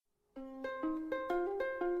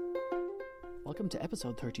Welcome to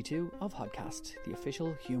episode 32 of Hodcast, the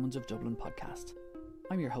official Humans of Dublin podcast.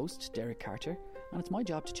 I'm your host, Derek Carter, and it's my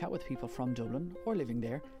job to chat with people from Dublin or living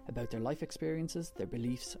there about their life experiences, their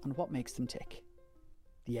beliefs, and what makes them tick.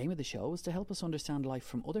 The aim of the show is to help us understand life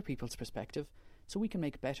from other people's perspective so we can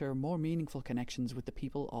make better, more meaningful connections with the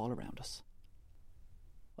people all around us.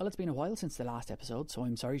 Well, it's been a while since the last episode, so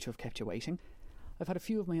I'm sorry to have kept you waiting. I've had a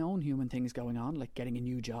few of my own human things going on, like getting a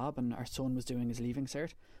new job and our son was doing his leaving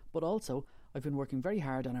cert, but also I've been working very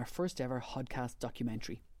hard on our first ever Hodcast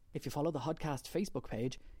documentary. If you follow the Hodcast Facebook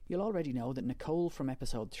page, you'll already know that Nicole from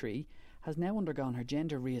episode 3 has now undergone her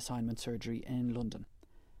gender reassignment surgery in London.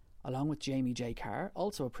 Along with Jamie J. Carr,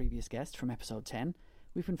 also a previous guest from episode 10,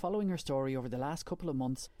 we've been following her story over the last couple of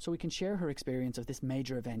months so we can share her experience of this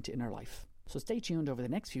major event in her life. So stay tuned over the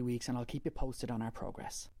next few weeks and I'll keep you posted on our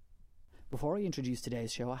progress. Before I introduce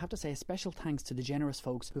today's show, I have to say a special thanks to the generous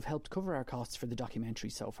folks who've helped cover our costs for the documentary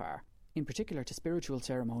so far. In particular to Spiritual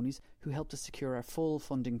Ceremonies, who helped us secure our full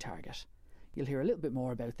funding target. You'll hear a little bit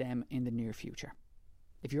more about them in the near future.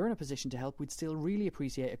 If you're in a position to help, we'd still really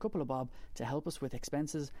appreciate a couple of bob to help us with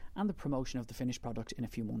expenses and the promotion of the finished product in a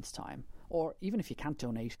few months' time. Or even if you can't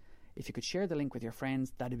donate, if you could share the link with your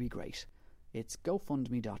friends, that'd be great. It's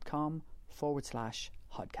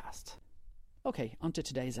gofundme.com/Hodcast. Okay, on to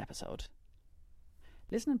today's episode.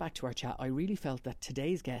 Listening back to our chat, I really felt that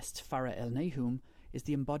today's guest, Farah Neihum, is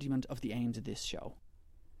the embodiment of the aims of this show.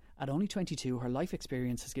 At only 22, her life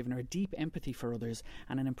experience has given her a deep empathy for others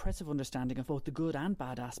and an impressive understanding of both the good and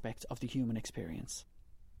bad aspects of the human experience.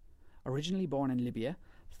 Originally born in Libya,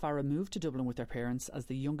 Farah moved to Dublin with her parents as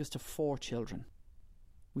the youngest of 4 children.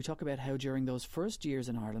 We talk about how during those first years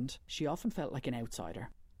in Ireland, she often felt like an outsider.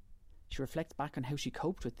 She reflects back on how she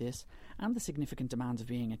coped with this and the significant demands of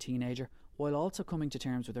being a teenager, while also coming to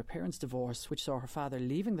terms with her parents' divorce, which saw her father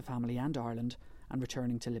leaving the family and Ireland and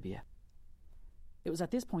returning to Libya. It was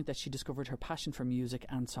at this point that she discovered her passion for music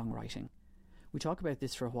and songwriting. We talk about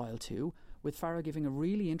this for a while too, with Farah giving a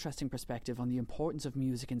really interesting perspective on the importance of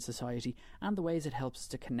music in society and the ways it helps us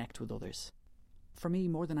to connect with others. For me,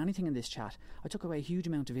 more than anything in this chat, I took away a huge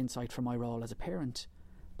amount of insight from my role as a parent.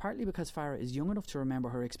 Partly because Farah is young enough to remember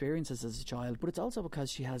her experiences as a child, but it's also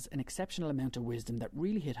because she has an exceptional amount of wisdom that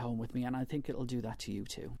really hit home with me, and I think it'll do that to you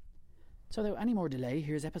too. So without any more delay,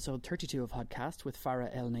 here's episode 32 of Hodcast with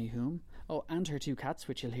Farah Neihum. Oh, and her 2 cats,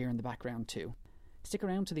 which you'll hear in the background too. Stick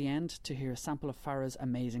around to the end to hear a sample of Farah's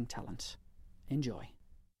amazing talent. Enjoy.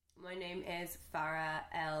 My name is Farah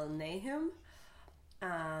Neihum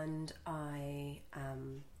and I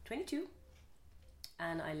am 22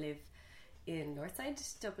 and I live in Northside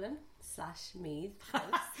Dublin /Meath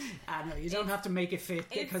House. No, you don't have to make it fit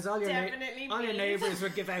because all your neighbours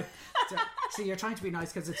would give out. See, you're trying to be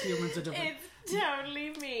nice because it's Humans of Dublin. It's totally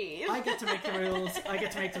me. I get to make the rules.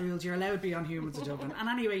 You're allowed to be on Humans of Dublin. And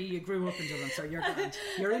anyway, you grew up in Dublin, so you're grand.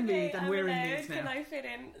 You're in Meath and we're in Meath now. Can I fit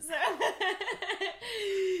in?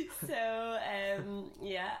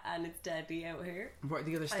 Yeah, and it's deadly out here. What are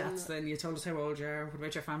the other stats then? You told us how old you are. What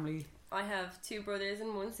about your family? I have 2 brothers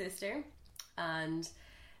and 1 sister. And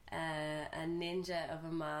a ninja of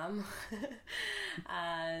a mom.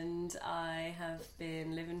 And I have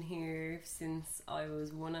been living here since I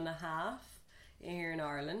was 1.5 here in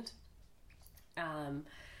Ireland. I've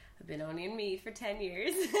been only in Meath for 10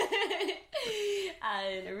 years.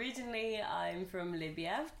 And originally I'm from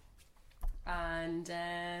Libya. And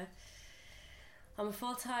I'm a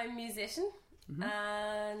full-time musician. Mm-hmm.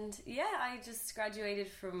 And yeah, I just graduated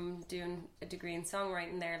from doing a degree in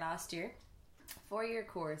songwriting there last year. 4-year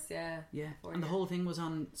course, yeah. Yeah, and the whole thing was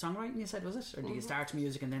on songwriting, you said, was it? Or do you start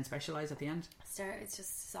music and then specialise at the end? It's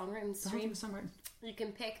just songwriting stream. The whole thing is songwriting. You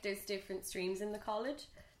can pick, there's different streams in the college.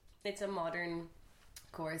 It's a modern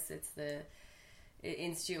course, it's the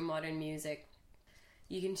Institute of Modern Music.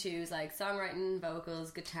 You can choose like songwriting,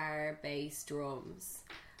 vocals, guitar, bass, drums,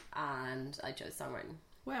 and I chose songwriting.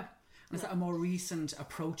 Wow. Is that a more recent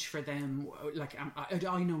approach for them? Like,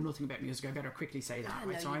 I know nothing about music, I better quickly say that,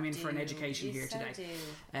 right? So I'm in for an education here today.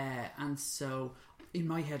 And so in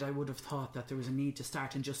my head I would have thought that there was a need to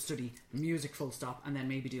start and just study music full stop and then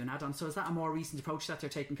maybe do an add-on. So is that a more recent approach that they're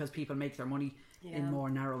taking because people make their money in more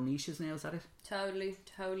narrow niches now, is that it? Totally,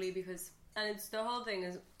 because, and it's the whole thing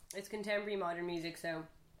is, it's contemporary modern music, so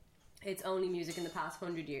it's only music in the past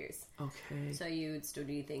 100 years. Okay. So you would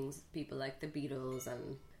study things, people like the Beatles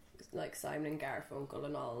and like Simon and Garfunkel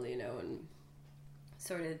and all, you know, and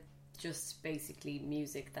sort of just basically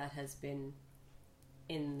music that has been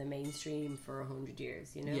in the mainstream for 100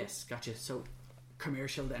 years, you know? Yes, gotcha. So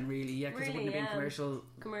commercial then, really, yeah, because it wouldn't have been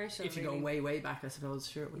commercial if you go way back, I suppose.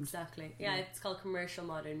 Sure, it wouldn't. Exactly. Yeah, it's called Commercial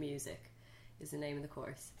Modern Music is the name of the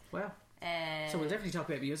course. Well, So we'll definitely talk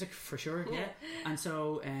about music for sure, yeah. And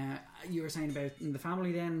so you were saying about in the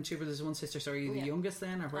family then, 2 brothers, 1 sister. So are you the youngest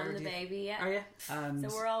then, or where? I'm the baby, yeah. Are you? And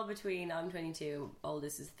so we're all between. I'm 22.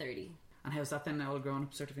 Oldest is 30. And how's that then? All grown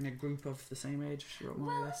up, sort of in a group of the same age,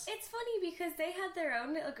 more or less? It's funny because they had their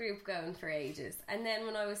own little group going for ages, and then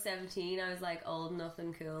when I was 17, I was like old enough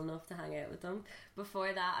and cool enough to hang out with them.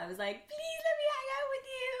 Before that, I was like, please let me hang out with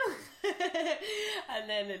you. And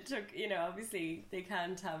then it took, obviously they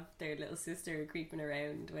can't have their little sister creeping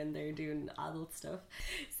around when they're doing adult stuff.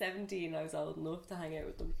 17, I was old enough to hang out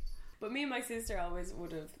with them. But me and my sister always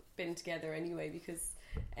would have been together anyway because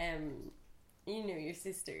your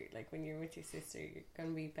sister, like when you're with your sister, you're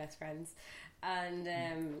gonna be best friends, and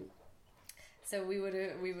so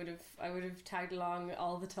I would have tagged along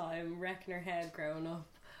all the time, wrecking her head growing up.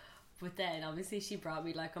 But then obviously she brought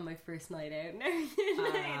me like on my first night out and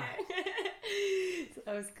everything. So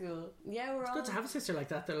that was cool. Yeah, it's good to have a sister like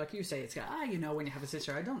that though. Like you say, it's when you have a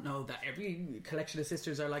sister, I don't know that every collection of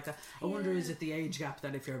sisters are like that. I wonder, is it the age gap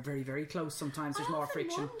that if you're very, very close, sometimes there's more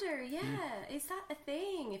friction? I wonder, is that a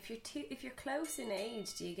thing? If you're close in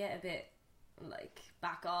age, do you get a bit like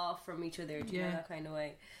back off from each other? Do you know that kind of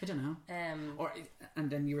way? I don't know. And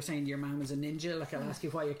then you were saying your mum is a ninja. Like I'll ask you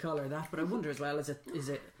why you call her that, but I wonder as well, is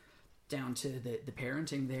it down to the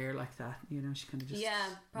parenting there like that, she kind of just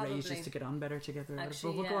raised us to get on better together.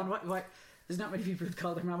 Actually, go on, why there's not many people who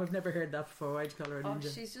call their mum. I've never heard that before. Why'd you call her a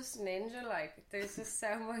ninja? She's just a ninja. Like there's just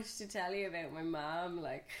so much to tell you about my mum.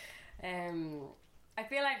 Like I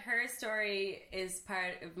feel like her story is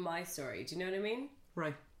part of my story. Do you know what I mean?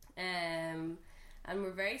 Right. And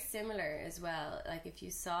we're very similar as well. Like if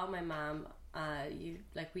you saw my mum,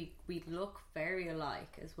 we look very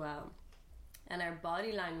alike as well. And our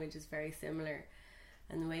body language is very similar,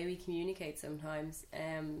 and the way we communicate sometimes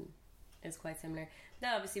is quite similar.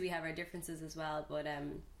 Now, obviously, we have our differences as well, but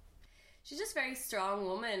she's just a very strong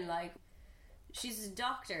woman. Like, she's a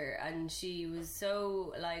doctor, and she was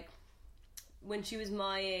so, like, when she was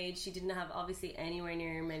my age, she didn't have, obviously, anywhere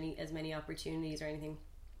near as many opportunities or anything,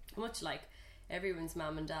 much like everyone's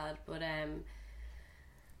mum and dad. But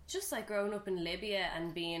just, like, growing up in Libya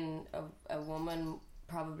and being a woman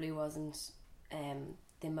probably wasn't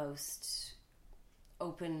the most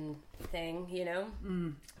open thing,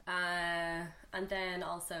 and then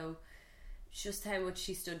also just how much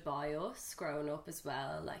she stood by us growing up as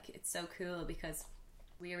well. Like it's so cool because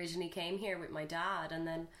we originally came here with my dad, and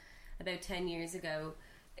then about 10 years ago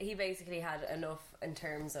he basically had enough in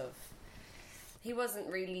terms of he wasn't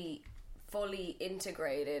really fully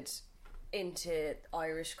integrated into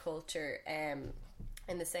Irish culture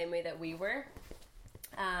in the same way that we were,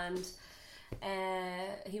 and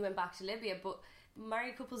he went back to Libya. But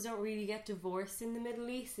married couples don't really get divorced in the Middle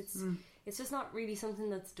East. It's just not really something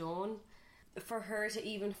that's done. For her to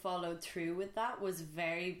even follow through with that was a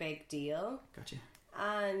very big deal. Gotcha.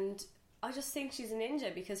 And I just think she's a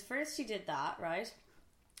ninja because first she did that, right?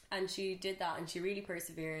 And she did that and she really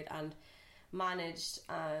persevered and managed,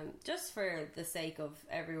 just for the sake of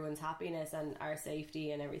everyone's happiness and our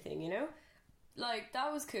safety and everything, Like,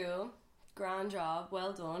 that was cool. Grand job,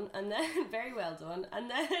 well done. And then very well done.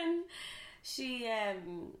 And then she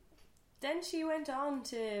went on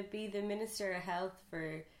to be the Minister of Health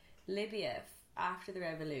for Libya after the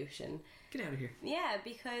revolution. Get out of here. Yeah,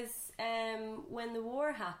 because when the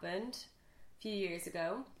war happened a few years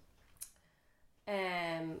ago,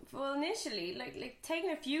 well, initially, like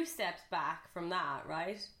taking a few steps back from that,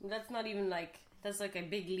 right? That's not even like, that's like a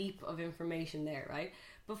big leap of information there, right?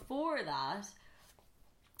 Before that,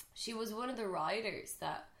 she was one of the writers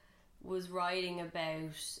that was writing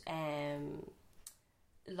about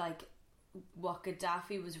like what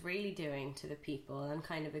Gaddafi was really doing to the people and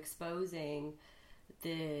kind of exposing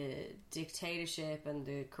the dictatorship and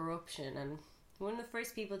the corruption, and one of the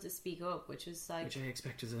first people to speak up, which was like, which I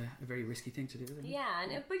expect is a very risky thing to do. Yeah,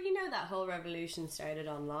 but that whole revolution started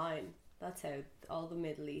online. That's how all the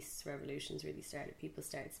Middle East revolutions really started. People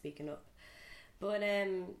started speaking up. But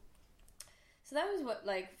so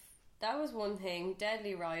that was one thing.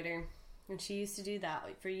 Deadly writer, and she used to do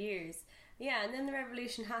that for years. Yeah, and then the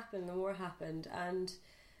revolution happened, the war happened, and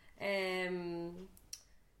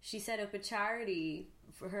she set up a charity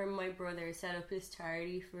for her and my brother. Set up this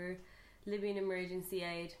charity for Libyan Emergency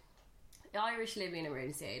Aid, Irish Libyan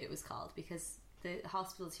Emergency Aid it was called, because the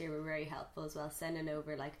hospitals here were very helpful as well, sending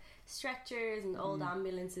over like stretchers and old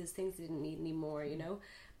ambulances, things they didn't need anymore,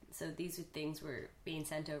 so these things were being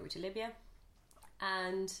sent over to Libya.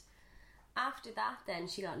 And after that then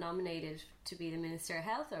she got nominated to be the Minister of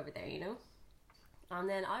Health over there, and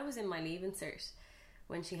then I was in my leaving cert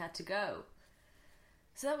when she had to go,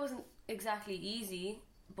 so that wasn't exactly easy.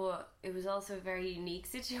 but it was also a very unique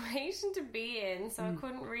situation to be in, so I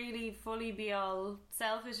couldn't really fully be all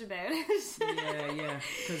selfish about it. Yeah,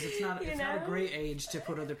 because it's not a great age to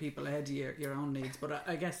put other people ahead of your own needs. But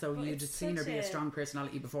I guess though, you'd just seen her be a strong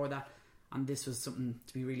personality before that, and this was something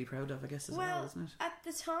to be really proud of, I guess, as well, isn't it? At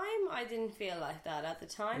the time, I didn't feel like that. At the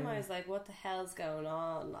time, I was like, what the hell's going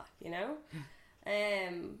on? Like, you know?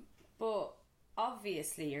 But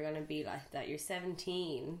obviously you're going to be like that. You're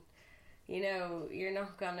 17. You know, you're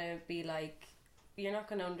not going to be like... You're not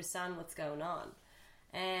going to understand what's going on.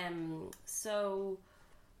 So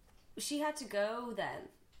she had to go then.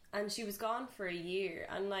 And she was gone for a year.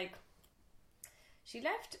 And, like... She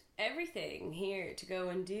left everything here to go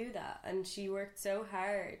and do that, and she worked so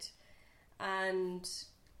hard, and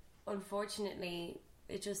unfortunately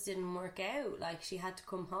it just didn't work out. Like, she had to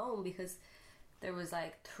come home because there was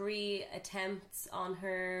like 3 attempts on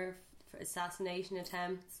her, assassination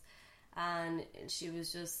attempts, and she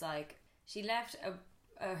was just like, she left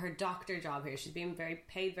her doctor job here. She's been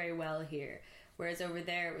paid very well here, whereas over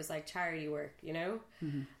there it was like charity work, you know.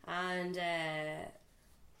 And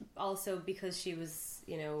also because she was,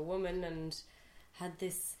 you know, a woman and had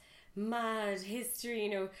this mad history, you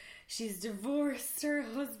know, she's divorced her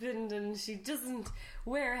husband and she doesn't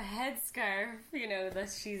wear a headscarf, you know, that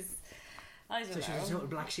she's, I don't know. So she was a total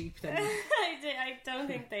black sheep then. I don't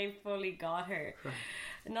think they fully got her. Right.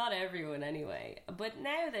 Not everyone anyway. But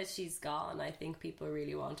now that she's gone, I think people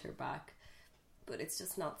really want her back. But it's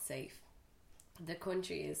just not safe. The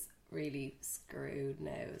country is really screwed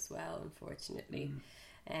now as well, unfortunately.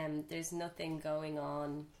 There's nothing going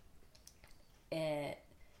on,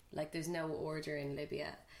 like there's no order in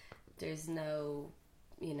Libya. There's no,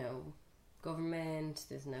 you know, government,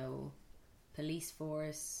 there's no police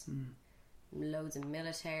force, loads of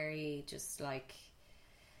military, just like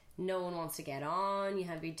no one wants to get on. You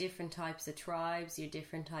have your different types of tribes, your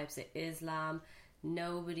different types of Islam.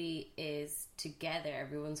 Nobody is together.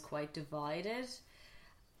 Everyone's quite divided.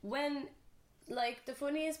 When... Like, the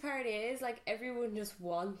funniest part is, like, everyone just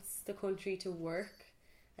wants the country to work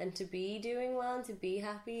and to be doing well and to be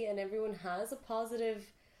happy, and everyone has a positive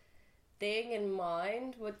thing in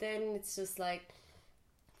mind, but then it's just like,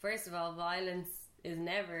 first of all, violence is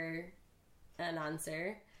never an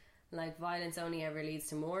answer. Like, violence only ever leads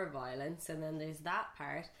to more violence, and then there's that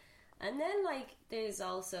part. And then, like, there's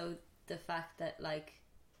also the fact that, like,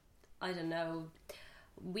 I don't know...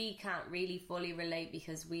 We can't really fully relate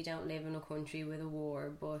because we don't live in a country with a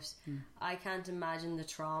war, but I can't imagine the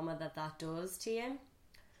trauma that does to you.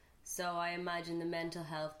 So I imagine the mental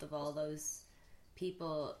health of all those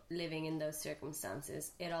people living in those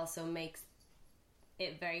circumstances. It also makes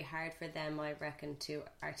it very hard for them, I reckon, to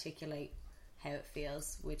articulate how it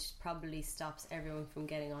feels, which probably stops everyone from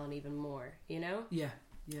getting on even more, you know? Yeah.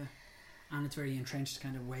 And it's very entrenched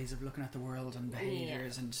kind of ways of looking at the world and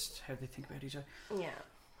behaviours and how they think about each other. Yeah.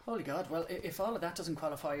 Holy God, well, if all of that doesn't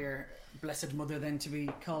qualify your blessed mother then to be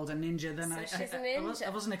called a ninja, then I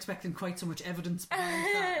wasn't expecting quite so much evidence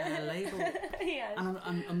behind that label. Yes. And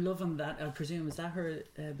I'm loving that. I presume, is that her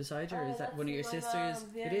beside you, or is that one of your sisters? Mom.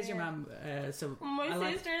 Yeah, it is your mum. So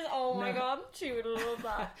my sisters, my God, she would love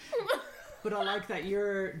that. But I like that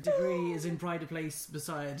your degree is in pride of place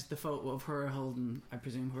beside the photo of her holding, I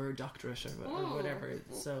presume, her doctorate or whatever.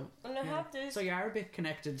 So, so you are a bit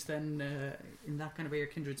connected then in that kind of way, your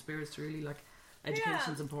kindred spirits, really, like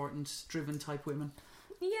education's important, driven type women.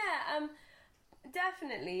 Yeah,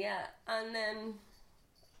 definitely, yeah. And then,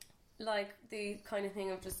 like, the kind of thing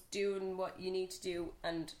of just doing what you need to do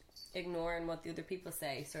and ignoring what the other people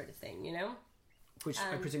say, sort of thing, you know? Which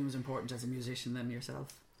I presume is important as a musician then yourself.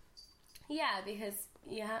 Yeah, because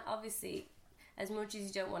obviously, as much as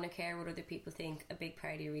you don't want to care what other people think, a big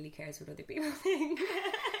part of you really cares what other people think.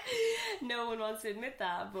 No one wants to admit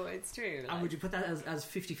that, but it's true. And would you put that as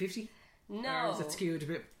 50-50? No. Or is it skewed a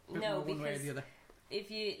bit more one way or the other? If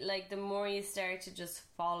you, like, the more you start to just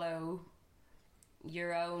follow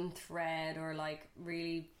your own thread or, like,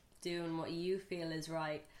 really doing what you feel is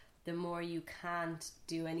right, the more you can't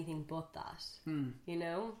do anything but that. You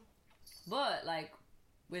know? But, like,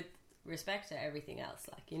 with respect to everything else,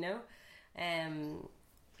 like, you know,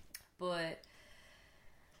 but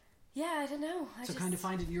yeah, I don't know. So kind of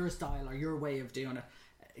finding your style or your way of doing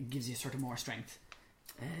it gives you sort of more strength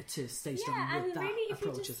to stay strong with that really,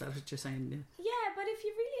 approach. Is that what you're saying? Yeah, but if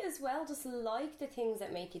you really as well just like the things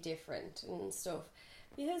that make you different and stuff,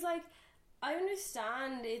 because like I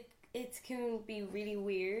understand it can be really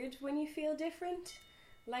weird when you feel different.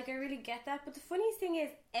 Like, I really get that. But the funniest thing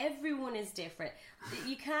is, everyone is different.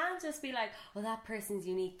 You can't just be like, oh, that person's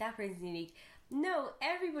unique, that person's unique. No,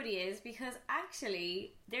 everybody is, because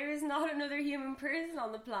actually there is not another human person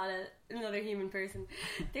on the planet.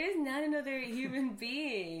 There's not another human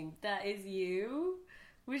being that is you,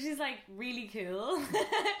 which is like really cool,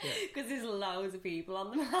 because there's loads of people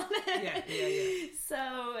on the planet. Yeah.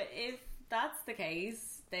 So if that's the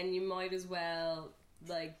case, then you might as well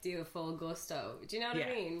like do a full gusto. Do you know what I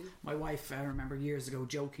mean? My wife, I remember years ago,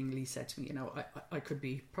 jokingly said to me, you know, I could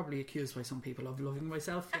be probably accused by some people of loving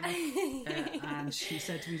myself, you know? And she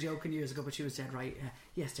said to me joking years ago, but she was said, right,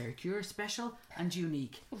 yes, Derek, you're special and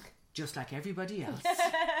unique, just like everybody else.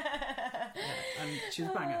 And she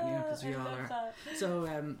was banging at me, because we all are. That. So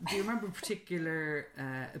do you remember a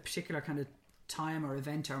particular kind of time or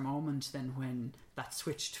event or moment then when that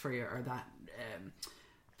switched for you, or that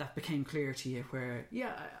that became clear to you, where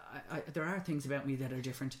I there are things about me that are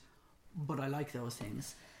different, but I like those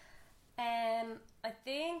things? I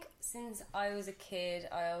think since I was a kid,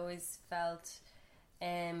 I always felt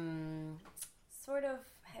sort of,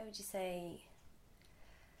 how would you say,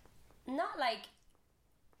 not like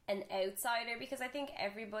an outsider, because I think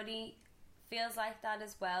everybody feels like that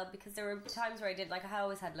as well, because there were times where I did, like, I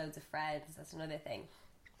always had loads of friends, that's another thing,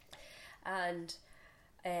 and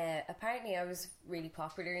apparently I was really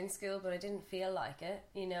popular in school, but I didn't feel like it,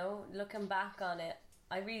 you know. Looking back on it,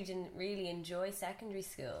 I really didn't really enjoy secondary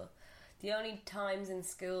school. The only times in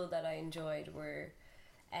school that I enjoyed were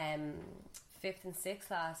 5th and 6th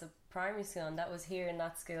class of primary school, and that was here in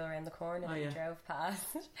that school around the corner that we drove past.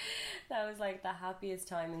 That was like the happiest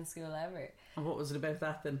time in school ever. And what was it about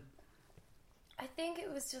that then? I think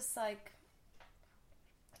it was just like,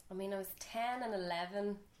 I mean, I was 10 and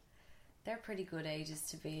 11. They're pretty good ages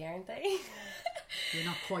to be, aren't they? You're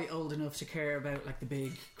not quite old enough to care about like the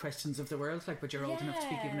big questions of the world, like, but you're old enough to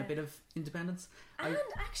be given a bit of independence. And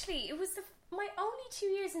actually, it was my only 2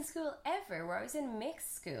 years in school ever where I was in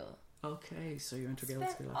mixed school. Okay, so you went to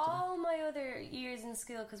girls' school after all my other years in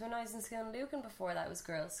school, because when I was in school in Lucan before that was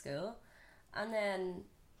girls' school, and then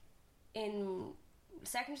in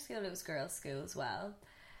secondary school it was girls' school as well,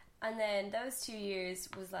 and then those 2 years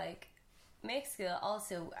was like mixed school.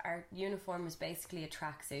 Also, our uniform was basically a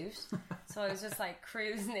tracksuit, so I was just like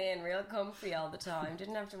cruising in real comfy all the time,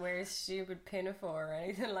 didn't have to wear a stupid pinafore or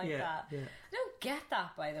anything like that. I don't get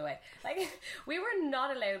that, by the way. Like, we were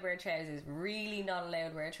not allowed to wear trousers, really not allowed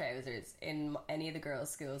to wear trousers in any of the girls'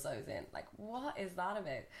 schools I was in. Like, what is that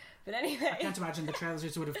about? But anyway, I can't imagine the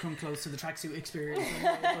trousers would have come close to the tracksuit experience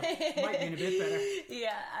anyway, but it might have been a bit better.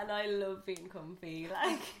 Yeah, and I love being comfy.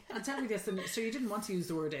 Like, and tell me this then, so you didn't want to use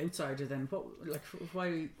the word outsider then? What, like,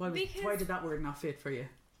 why did that word not fit for you?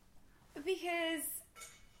 Because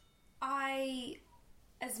I,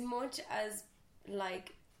 as much as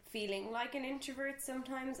like feeling like an introvert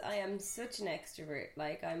sometimes, I am such an extrovert.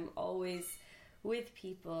 Like, I'm always with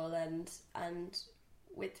people and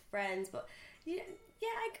with friends, but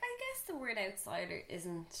I guess the word outsider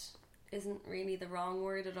isn't really the wrong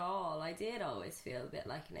word at all. I did always feel a bit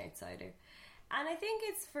like an outsider, and I think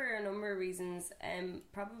it's for a number of reasons,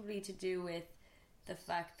 probably to do with the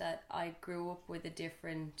fact that I grew up with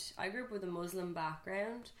a Muslim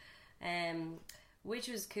background, which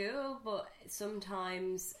was cool, but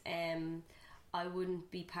sometimes I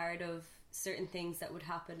wouldn't be part of certain things that would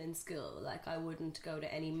happen in school. Like, I wouldn't go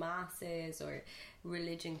to any masses or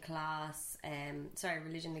religion exams.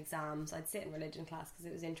 I'd sit in religion class because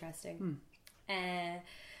it was interesting.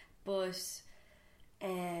 But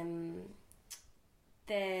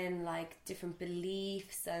then like different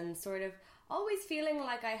beliefs, and sort of always feeling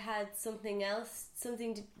like I had something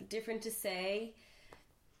different to say.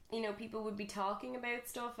 You know, people would be talking about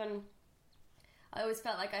stuff and I always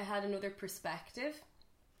felt like I had another perspective.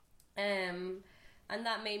 And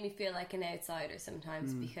that made me feel like an outsider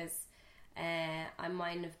sometimes, because I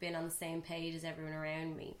mightn't have been on the same page as everyone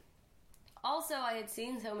around me. Also, I had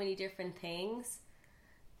seen so many different things,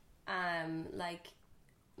 like,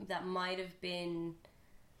 that might have been,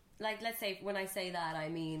 like, let's say, when I say that, I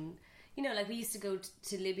mean, you know, like, we used to go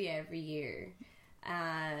to Libya every year,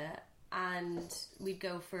 and we'd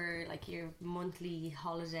go for, like, your monthly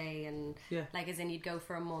holiday, and, like, as in you'd go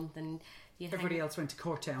for a month, and everybody else went to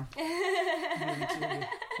Court Town. Yeah,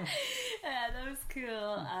 that was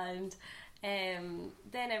cool. And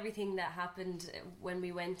then everything that happened when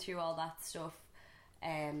we went through all that stuff,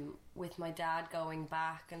 with my dad going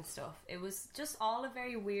back and stuff, it was just all a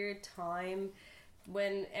very weird time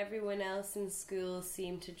when everyone else in school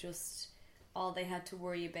seemed to just, all they had to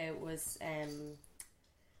worry about was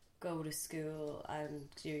go to school and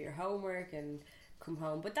do your homework and come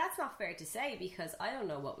home. But that's not fair to say, because I don't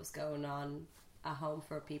know what was going on a home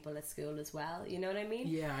for people at school as well, you know what I mean?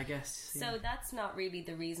 Yeah, I guess. So that's not really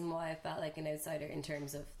the reason why I felt like an outsider in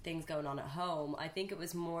terms of things going on at home. I think it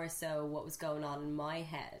was more so what was going on in my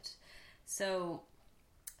head. So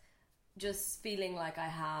just feeling like I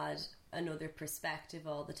had another perspective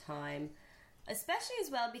all the time, especially as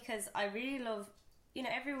well because I really love, you know,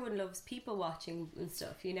 everyone loves people watching and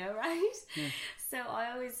stuff, you know, right? Yeah. So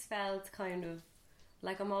I always felt kind of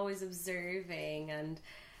like I'm always observing, and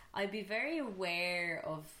I'd be very aware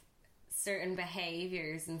of certain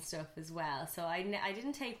behaviours and stuff as well. So I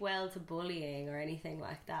didn't take well to bullying or anything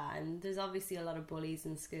like that. And there's obviously a lot of bullies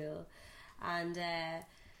in school. And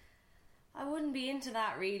I wouldn't be into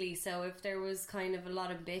that really. So if there was kind of a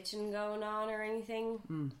lot of bitching going on or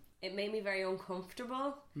anything, it made me very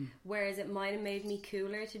uncomfortable. Whereas it might have made me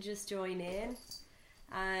cooler to just join in.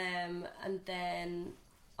 And then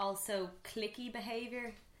also cliquey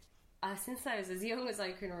behaviour. Since I was as young as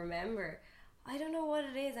I can remember, I don't know what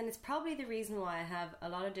it is, and it's probably the reason why I have a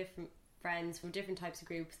lot of different friends from different types of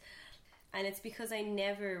groups, and it's because I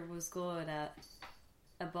never was good at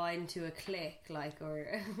abiding to a clique, like,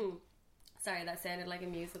 or sorry, that sounded like a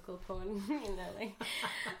musical pun, you know, like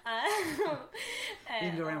you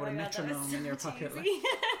can go around with a metronome in your pocket, like,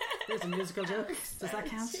 there's a musical joke. Does that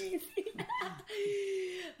count?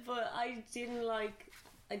 But I didn't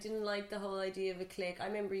like the whole idea of a clique. I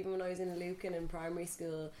remember even when I was in Lucan in primary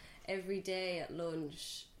school, every day at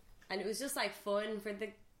lunch, and it was just like fun for the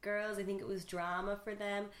girls. I think it was drama for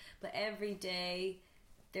them, but every day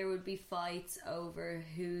there would be fights over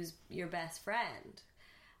who's your best friend,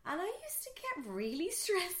 and I used to get really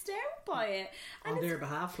stressed out by it. And on their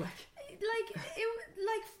behalf, like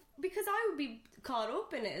because I would be caught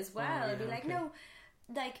up in it as well. I'd be like, no,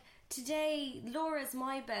 like today Laura's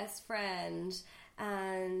my best friend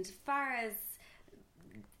and Farah's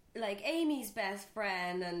like Amy's best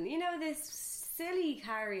friend, and you know, this silly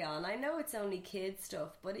carry on. I know it's only kid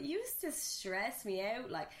stuff, but it used to stress me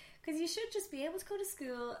out, like, because you should just be able to go to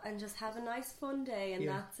school and just have a nice fun day, and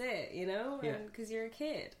that's it, you know, because you're a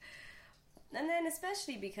kid. And then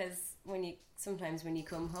especially because sometimes when you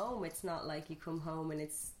come home, it's not like you come home and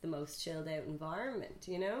it's the most chilled out environment,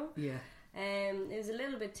 you know. It was a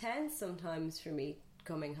little bit tense sometimes for me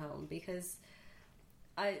coming home, because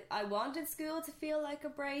I wanted school to feel like a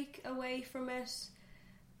break away from it,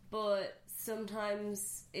 but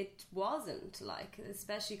sometimes it wasn't, like,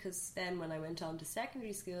 especially because then when I went on to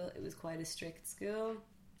secondary school, it was quite a strict school.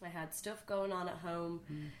 I had stuff going on at home.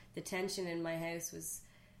 The tension in my house was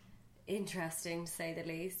interesting, to say the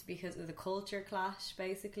least, because of the culture clash,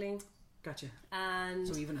 basically. Gotcha. And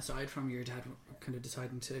so even aside from your dad kind of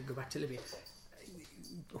deciding to go back to Libya,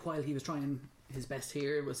 while he was trying his best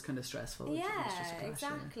here, it was kind of stressful. Yeah, it was just a clash,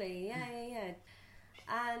 exactly. Yeah.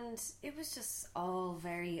 And it was just all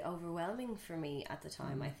very overwhelming for me at the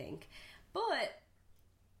time, I think. But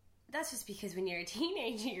that's just because when you're a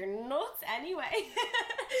teenager, you're nuts anyway.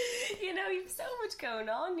 You know, you've so much going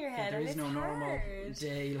on in your head. There and is no hard. Normal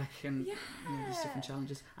day, like, and you know, there's different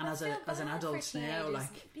challenges. And as an adult now,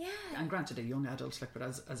 like, and granted a young adult, like, but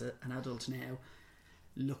as an adult now,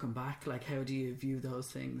 looking back, like, how do you view those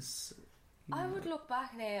things? I would look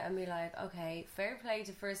back now and be like, okay, fair play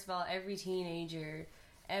to, first of all, every teenager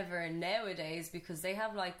ever nowadays, because they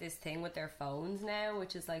have like this thing with their phones now,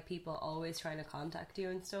 which is like people always trying to contact you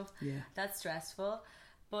and stuff. That's stressful.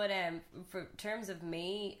 But for terms of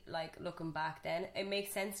me, like, looking back then, it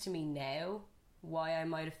makes sense to me now why I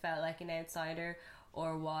might have felt like an outsider,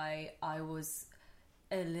 or why I was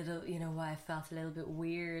a little, you know, why I felt a little bit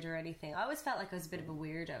weird or anything. I always felt like I was a bit of a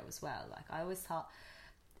weirdo as well. Like, I always thought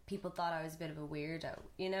people thought I was a bit of a weirdo,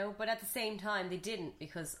 you know, but at the same time they didn't,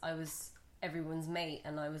 because I was everyone's mate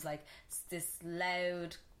and I was like this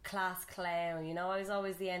loud class clown, you know. I was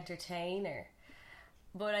always the entertainer.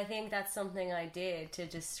 But I think that's something I did to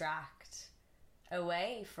distract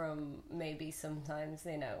away from maybe sometimes,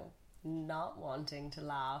 you know, not wanting to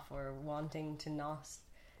laugh or wanting to not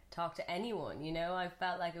talk to anyone, you know. I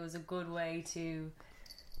felt like it was a good way to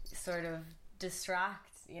sort of distract,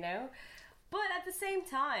 you know. But at the same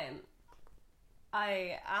time,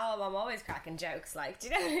 I'm always cracking jokes, like, do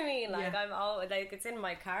you know what I mean? Like, I'm always, like, it's in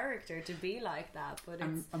my character to be like that. But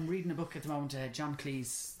I'm reading a book at the moment, John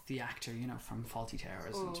Cleese, the actor, you know, from Fawlty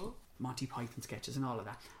Towers and Monty Python sketches and all of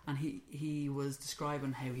that, and he was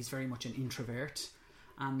describing how he's very much an introvert,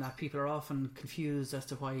 and that people are often confused as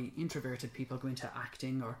to why introverted people go into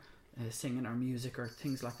acting or singing or music or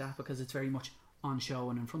things like that, because it's very much on show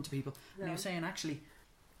and in front of people. And he was saying, actually,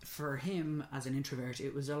 for him as an introvert,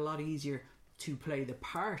 it was a lot easier to play the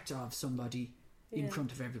part of somebody in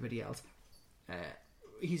front of everybody else.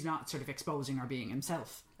 he's not sort of exposing or being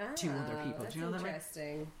himself to other people. Do you know that?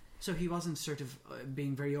 Interesting. So he wasn't sort of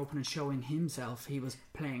being very open and showing himself. He was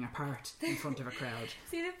playing a part in front of a crowd.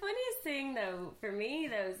 See, the funniest thing though for me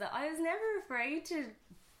though is that I was never afraid to,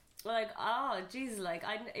 like, oh geez, like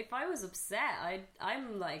if I was upset,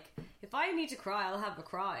 I'm like, if I need to cry, I'll have a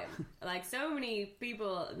cry. Like, so many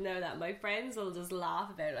people know that. My friends will just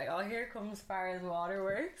laugh about it, like, oh, here comes Farah's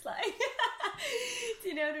waterworks. Like, do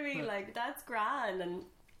you know what I mean? Like, that's grand, and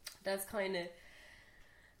that's kind of.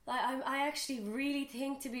 I actually really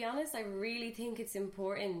think, to be honest, I really think it's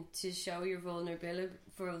important to show your vulnerability.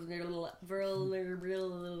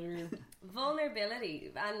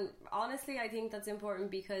 And honestly, I think that's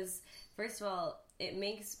important because, first of all, it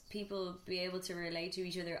makes people be able to relate to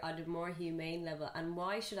each other at a more humane level. And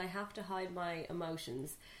why should I have to hide my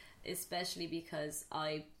emotions? Especially because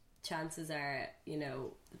chances are, you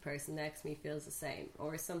know, the person next to me feels the same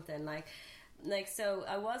or something. Like so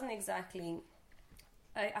I wasn't exactly...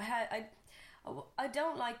 I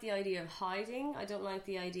don't like the idea of hiding. I don't like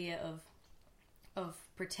the idea of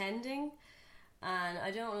pretending, and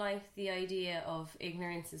I don't like the idea of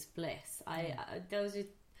ignorance is bliss. Those are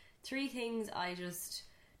three things I just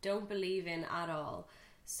don't believe in at all.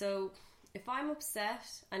 So if I'm upset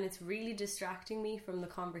and it's really distracting me from the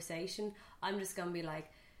conversation, I'm just gonna be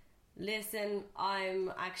like, listen,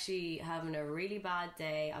 I'm actually having a really bad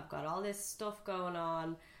day. I've got all this stuff going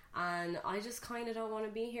on, and I just kind of don't want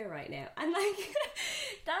to be here right now. And like,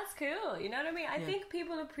 that's cool, you know what I mean? I think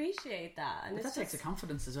people appreciate that. And but that takes a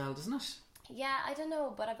confidence as well, doesn't it? Yeah, I don't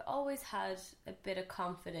know, but I've always had a bit of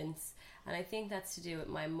confidence, and I think that's to do with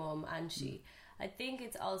my mum, and I think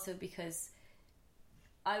it's also because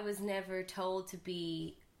I was never told to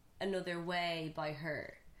be another way by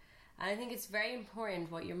her. And I think it's very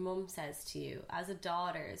important what your mum says to you as a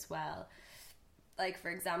daughter as well. Like, for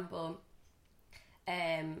example...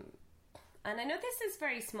 and I know this is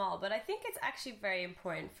very small, but I think it's actually very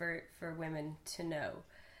important for women to know.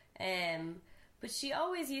 But she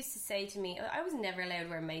always used to say to me, I was never allowed to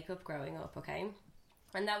wear makeup growing up, okay?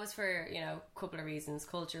 And that was for, you know, a couple of reasons,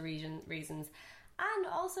 culture reasons, and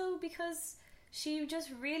also because she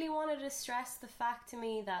just really wanted to stress the fact to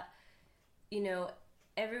me that, you know,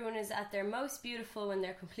 everyone is at their most beautiful when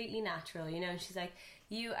they're completely natural, you know? And she's like,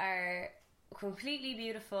 you are completely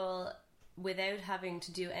beautiful without having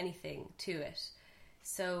to do anything to it,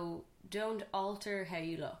 so don't alter how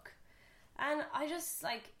you look. And I just,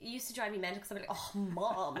 like, it used to drive me mental because I'm like, oh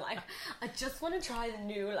mom, like, I just want to try the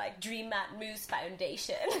new, like, Dream Matte Mousse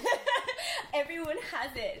foundation. Everyone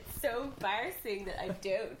has it. It's so embarrassing that I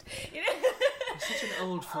don't, you know. You're such an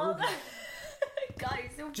old fogey. God,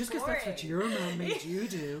 it's so just because that's what your mom made you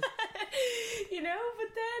do. You know, but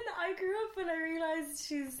then I grew up and I realised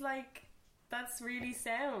she's like, that's really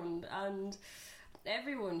sound, and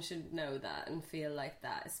everyone should know that and feel like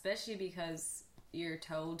that, especially because you're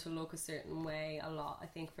told to look a certain way a lot. I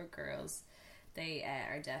think for girls, they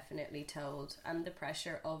are definitely told, and the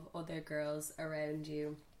pressure of other girls around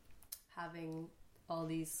you having all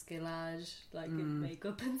these skillage, like in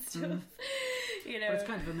makeup and stuff. You know, but it's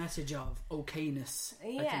kind of a message of okayness, I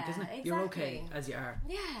think, isn't it? Exactly. You're okay as you are.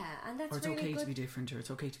 Yeah, and that's or it's really okay good. to be different, or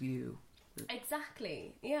it's okay to be you.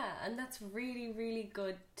 Exactly, yeah, and that's really, really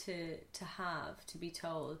good to have, to be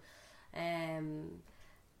told,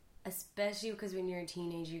 especially because when you're a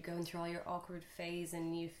teenager, you're going through all your awkward phase,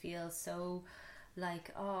 and you feel so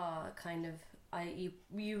like, oh, kind of,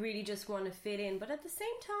 you really just want to fit in, but at the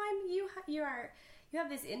same time, you have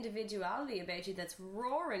this individuality about you that's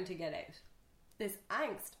roaring to get out, this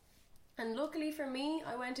angst, and luckily for me,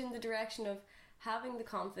 I went in the direction of having the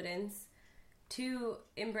confidence to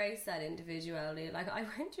embrace that individuality. Like, I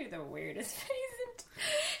went through the weirdest phase in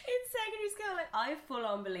secondary school. Like, I full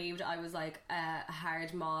on believed I was like a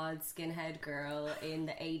hard mod skinhead girl in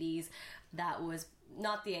the 80s. That was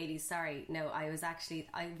not the 80s, sorry. No, I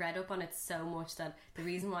read up on it so much that the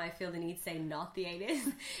reason why I feel the need to say not the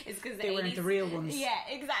 80s is because the 80s... They weren't the real ones. Yeah,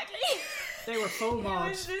 exactly. They were full mod.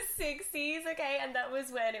 It was the 60s, okay, and that was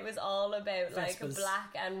when it was all about like Vespas.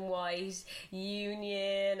 black and white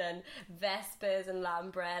union and Vespas and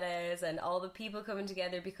Lambrettas and all the people coming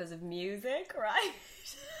together because of music, right?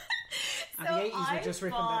 And the 80s were just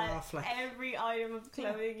ripping that off, like every item of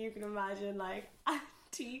clothing you can imagine, like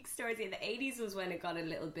antique stores. In the 80s was when it got a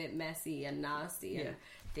little bit messy and nasty, and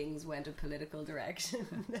things went a political direction.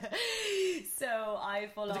 So I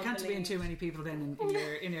full on there can't be in too many people then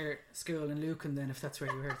in your school in Lucan, then, if that's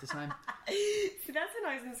where you were at the time. So that's when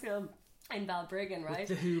I was in school in Balbriggan, right? With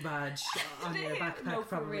the Who badge on your backpack, no,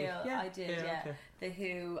 for probably. real, Yeah. I did, yeah. Okay. The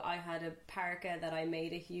Who, I had a parka that I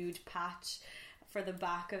made a huge patch for the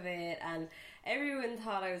back of it, and everyone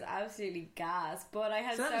thought I was absolutely gas. But I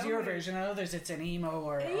had so that was your version. I know it's an emo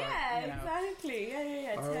or exactly,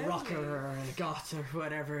 or totally. a rocker or a goth or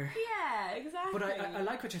whatever. Yeah, exactly. But I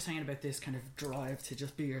like what you're saying about this kind of drive to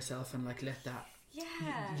just be yourself and like let that.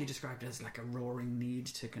 Yeah. You described it as like a roaring need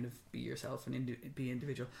to kind of be yourself and be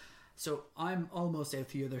individual. So I'm almost out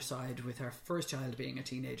the other side with our first child being a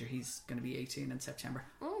teenager. He's going to be 18 in September.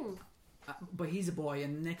 But he's a boy,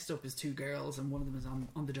 and next up is 2 girls, and one of them is on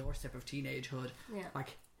the doorstep of teenagehood. Yeah.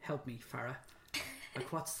 Like, help me, Farah.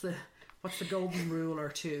 Like, what's the golden rule or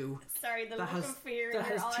 2? Sorry, the look of fear in your eyes.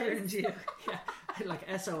 That has turned you, like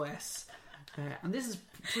SOS. And this is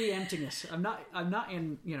preempting it. I'm not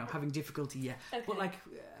in having difficulty yet. Okay. But like,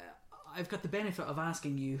 I've got the benefit of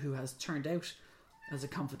asking you, who has turned out as a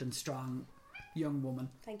confident, strong young woman.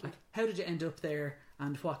 Thank you. Like, how did you end up there?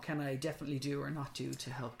 And what can I definitely do or not do to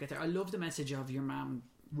help get there? I love the message of your mum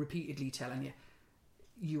repeatedly telling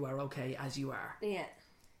you are okay as you are. Yeah.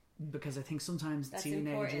 Because I think sometimes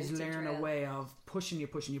teenagers learn a way of pushing you,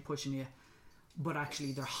 but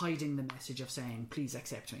actually they're hiding the message of saying, please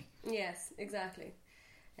accept me. Yes, exactly.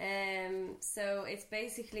 So it's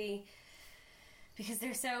basically because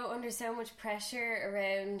they're under so much pressure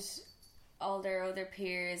around all their other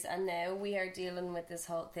peers, and now we are dealing with this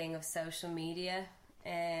whole thing of social media.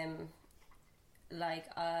 Like,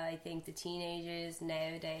 I think the teenagers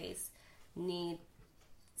nowadays need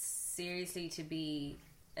seriously to be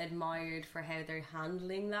admired for how they're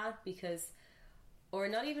handling that, or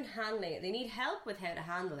not even handling it, they need help with how to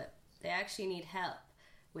handle it. They actually need help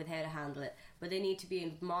with how to handle it, but they need to be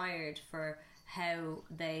admired for how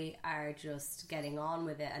they are just getting on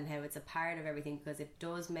with it and how it's a part of everything, because it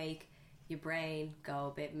does make your brain go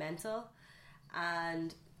a bit mental,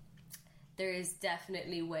 and there is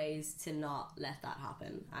definitely ways to not let that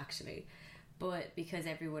happen, actually. But because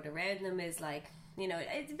everyone around them is like,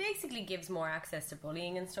 it basically gives more access to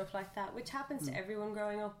bullying and stuff like that, which happens to everyone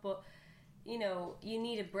growing up, but you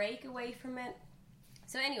need a break away from it.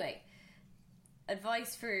 So anyway,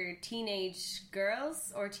 advice for teenage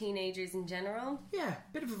girls or teenagers in general? Yeah,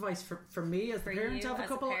 bit of advice for me as the parent of a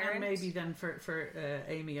couple, and maybe then for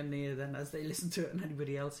Amy and Nia then as they listen to it, and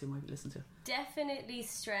anybody else who might listen to it. Definitely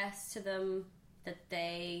stress to them that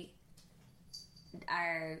they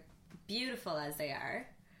are beautiful as they are,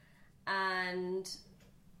 and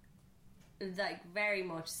like very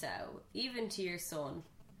much so, even to your son.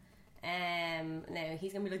 Now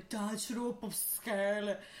he's gonna be like, Dad, shut up, I'm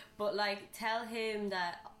scared. But like, tell him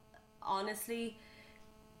that honestly,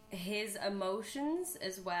 his emotions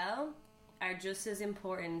as well are just as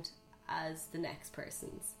important as the next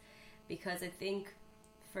person's, because I think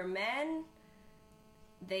for men,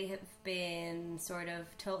 they have been sort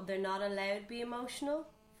of told they're not allowed to be emotional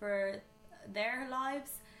for their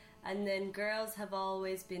lives, and then girls have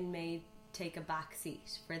always been made take a back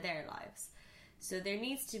seat for their lives. So there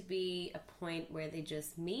needs to be a point where they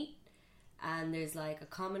just meet and there's like a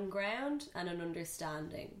common ground and an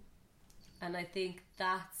understanding. And I think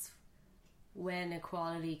that's when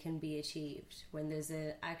equality can be achieved, when there's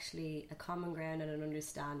actually a common ground and an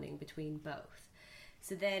understanding between both.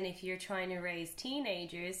 So then if you're trying to raise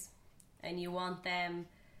teenagers and you want them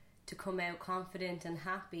to come out confident and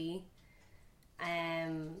happy, they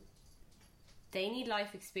need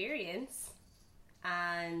life experience,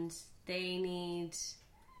 and they need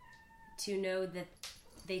to know that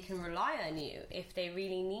they can rely on you if they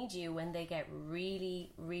really need you when they get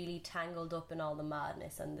really, really tangled up in all the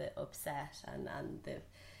madness and the upset and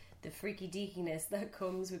the freaky deakiness that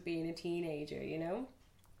comes with being a teenager,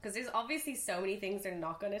 Because there's obviously so many things they're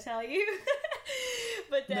not going to tell you.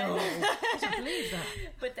 But then, no, I don't believe that.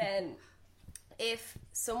 But then, if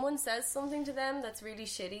someone says something to them that's really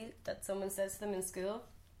shitty, that someone says to them in school,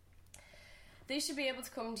 they should be able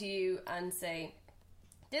to come to you and say,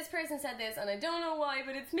 this person said this and I don't know why,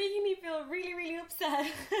 but it's making me feel really, really upset.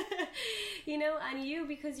 And you,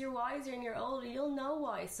 because you're wiser and you're older, you'll know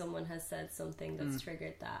why someone has said something that's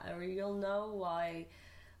triggered that, or you'll know why,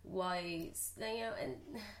 and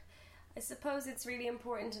I suppose it's really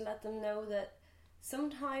important to let them know that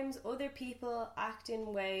sometimes other people act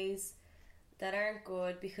in ways that aren't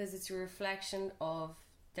good because it's a reflection of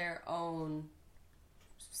their own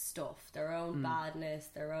stuff, their own badness,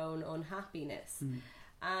 their own unhappiness.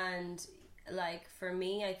 And like for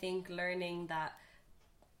me, I think learning that,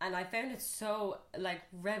 and I found it so like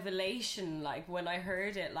revelation, like when I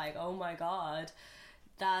heard it, like, oh my God,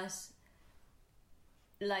 that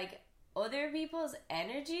like other people's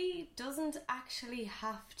energy doesn't actually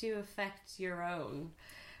have to affect your own,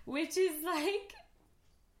 which is like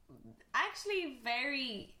actually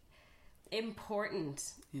very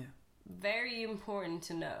important. Yeah. very important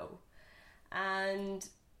to know. And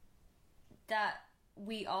that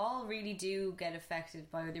we all really do get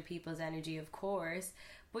affected by other people's energy, of course,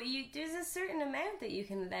 but there's a certain amount that you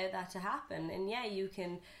can allow that to happen. And yeah, you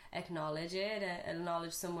can acknowledge it,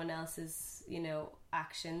 acknowledge someone else's, you know,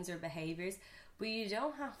 actions or behaviours, but you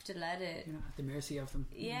don't have to let it... You're not at the mercy of them.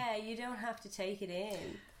 Yeah, you don't have to take it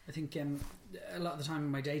in. I think a lot of the time in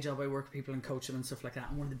my day job I work with people and coach them and stuff like that,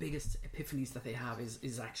 and one of the biggest epiphanies that they have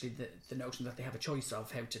is actually the notion that they have a choice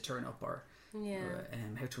of how to turn up or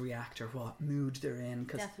how to react or what mood they're in.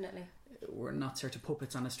 Cause definitely. We're not sort of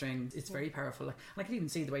puppets on a string. It's very powerful. Like, I could even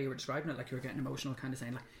see the way you were describing it, like you were getting emotional, kind of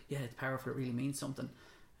saying like, yeah, it's powerful, it really means something.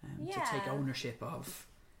 To take ownership of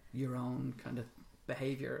your own kind of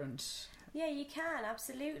behaviour. And yeah, you can,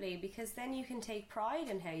 absolutely, because then you can take pride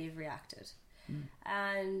in how you've reacted.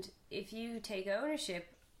 And if you take ownership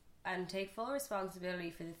and take full responsibility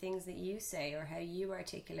for the things that you say or how you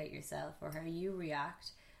articulate yourself or how you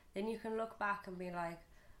react, then you can look back and be like,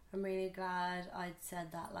 I'm really glad I'd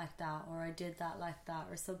said that like that, or I did that like that,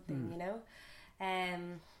 or something, you know.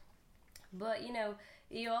 But you know,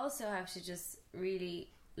 you also have to just really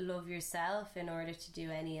love yourself in order to do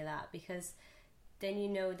any of that, because then you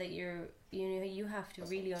know that you have to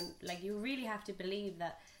really you really have to believe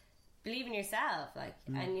in yourself,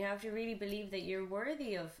 and you have to really believe that you're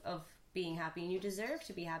worthy of being happy, and you deserve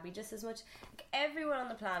to be happy just as much. Like, everyone on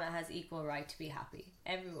the planet has equal right to be happy,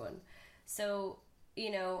 everyone. So,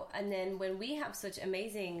 you know, and then when we have such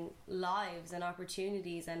amazing lives and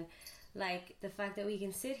opportunities, and like the fact that we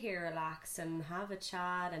can sit here, relax and have a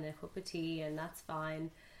chat and a cup of tea, and that's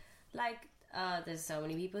fine. Like, there's so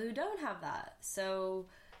many people who don't have that. So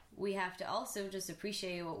we have to also just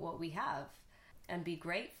appreciate what we have and be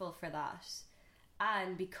grateful for that.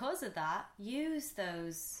 And because of that, use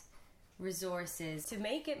those resources to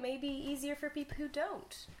make it maybe easier for people who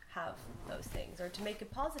don't have those things, or to make a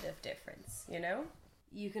positive difference, you know?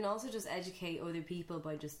 You can also just educate other people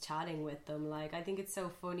by just chatting with them. Like, I think it's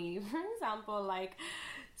so funny, for example, like,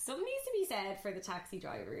 something needs to be said for the taxi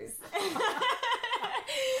drivers.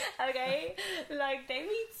 Okay? Like, they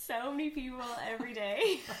meet so many people every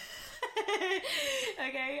day.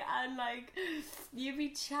 Okay? And like, you'd be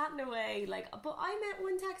chatting away, like, but I met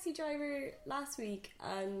one taxi driver last week,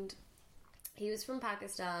 and he was from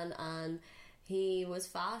Pakistan, and he was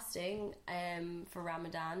fasting for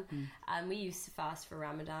Ramadan, and we used to fast for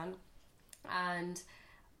Ramadan. And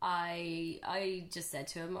I just said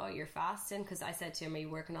to him, oh, you're fasting? Because I said to him, are you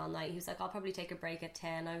working all night? He was like, I'll probably take a break at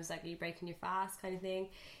 10. I was like, are you breaking your fast, kind of thing?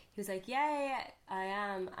 He was like, yeah, I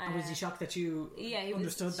am. And was he shocked that you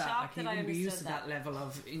understood that? Like, he wouldn't be used to that level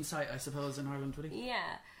of insight, I suppose, in Ireland, would he?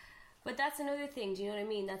 Yeah. But that's another thing, do you know what I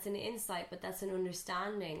mean? That's an insight, but that's an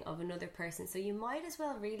understanding of another person. So you might as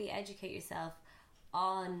well really educate yourself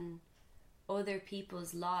on other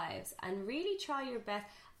people's lives and really try your best.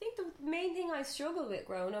 I think the main thing I struggled with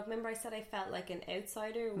growing up, remember I said I felt like an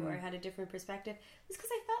outsider where I had a different perspective, was because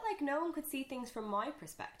I felt like no one could see things from my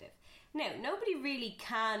perspective. Now, nobody really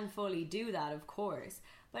can fully do that, of course,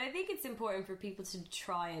 but I think it's important for people to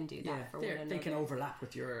try and do that for one another. They can overlap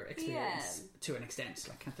with your experience to an extent,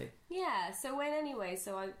 like, can't they? Yeah, so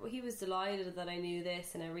he was delighted that I knew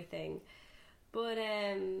this and everything. But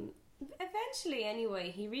eventually, anyway,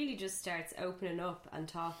 he really just starts opening up and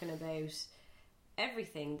talking about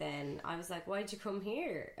everything. Then I was like, why'd you come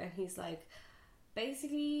here? And he's like,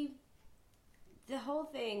 basically, the whole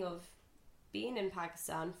thing of being in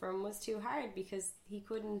Pakistan for him was too hard because he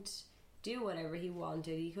couldn't do whatever he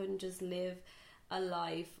wanted. He couldn't just live a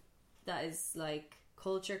life that is like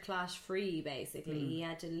culture clash free, basically. He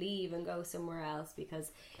had to leave and go somewhere else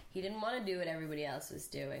because he didn't want to do what everybody else was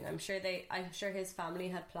doing. I'm sure his family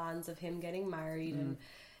had plans of him getting married and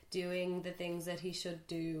doing the things that he should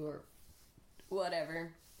do or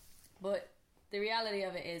whatever. But the reality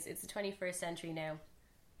of it is, it's the 21st century now,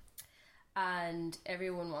 and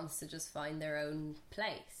everyone wants to just find their own place.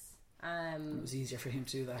 It was easier for him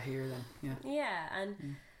to do that here then. Yeah,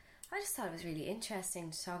 and I just thought it was really interesting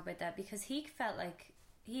to talk about that, because he felt like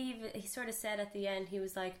he sort of said at the end,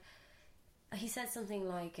 he said something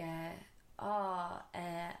like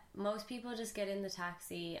most people just get in the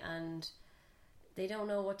taxi and they don't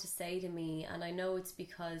know what to say to me, and I know it's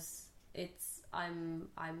because I'm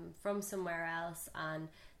from somewhere else and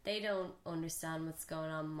they don't understand what's going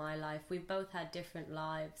on in my life. We've both had different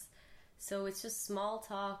lives, so it's just small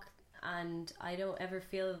talk and I don't ever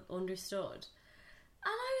feel understood. And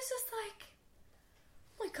I was just like,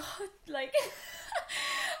 oh my god, like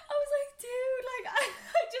I was like, dude,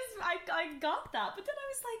 like I got that. But then I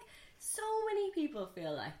was like, so many people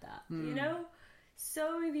feel like that, you know?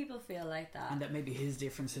 So many people feel like that. And that maybe his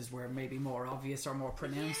differences were maybe more obvious or more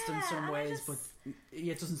pronounced in some ways, but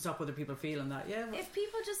it doesn't stop other people feeling that. Yeah. If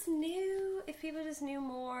people just knew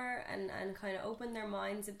more and kind of opened their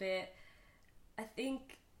minds a bit, I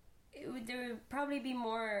think there would probably be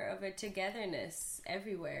more of a togetherness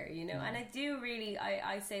everywhere, you know. And I do really,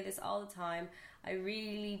 I say this all the time, I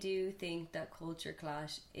really do think that culture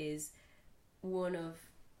clash is one of,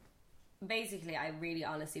 basically, I really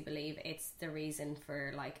honestly believe it's the reason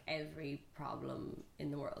for like every problem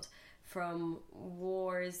in the world, from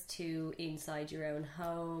wars to inside your own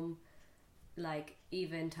home, like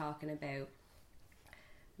even talking about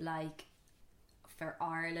like for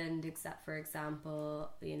Ireland, except for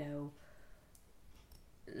example, you know,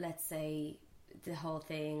 let's say the whole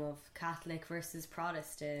thing of Catholic versus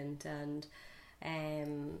Protestant, and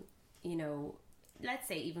you know, let's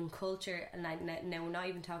say even culture, and like now we're not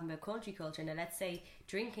even talking about country culture, now let's say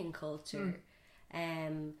drinking culture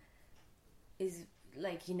is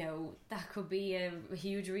like, you know, that could be a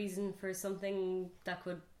huge reason for something that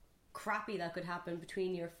could happen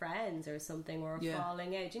between your friends or something, or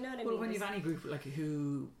falling out. Do you know what I mean? Well, when you have any group like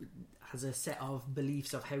who has a set of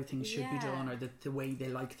beliefs of how things should be done, or the way they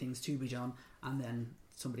like things to be done, and then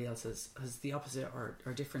somebody else has the opposite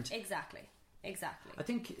or different. Exactly. I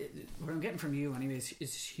think what I'm getting from you anyways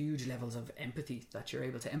is huge levels of empathy, that you're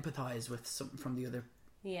able to empathise with something from the other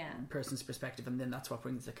person's perspective, and then that's what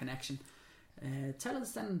brings the connection. Tell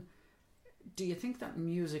us then, do you think that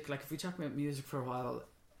music, like if we talk about music for a while,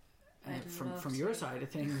 from your side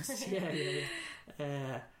of things,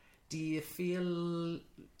 do you feel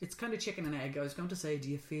it's kind of chicken and egg? I was going to say,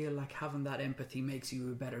 do you feel like having that empathy makes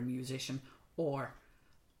you a better musician, or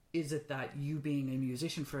is it that you being a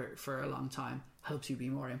musician for a long time helps you be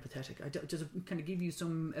more empathetic? Does it kind of give you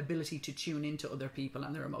some ability to tune into other people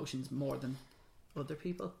and their emotions more than other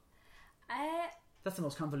people? That's the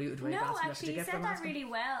most convoluted way of asking that. No, actually, you said that really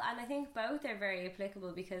well, and I think both are very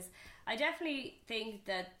applicable, because I definitely think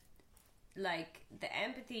that like the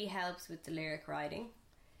empathy helps with the lyric writing,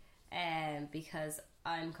 because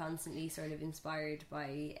I'm constantly sort of inspired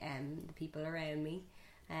by the people around me,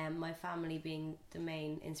 my family being the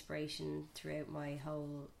main inspiration throughout my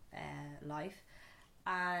whole life,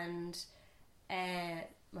 and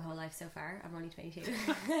my whole life so far. I'm only 22.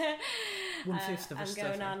 1/5 of us. I'm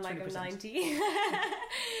going on like 20%. I'm 90.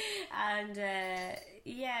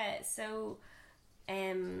 And so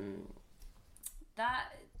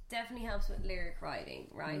that definitely helps with lyric writing,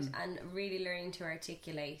 right? And really learning to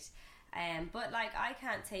articulate. But like, I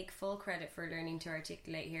can't take full credit for learning to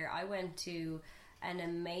articulate here. I went to an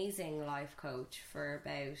amazing life coach for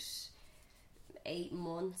about 8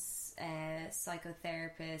 months,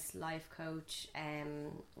 psychotherapist, life coach.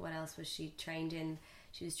 What else was she trained in?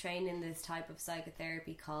 She was trained in this type of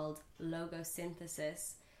psychotherapy called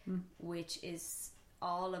logosynthesis, which is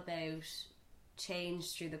all about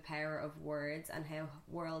change through the power of words, and how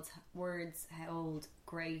words hold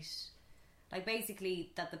great, like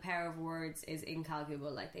basically that the power of words is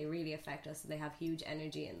incalculable, like they really affect us and they have huge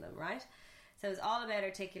energy in them, right? So it's all about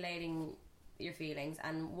articulating your feelings,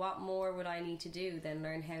 and what more would I need to do than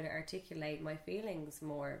learn how to articulate my feelings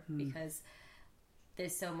more, because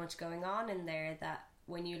there's so much going on in there that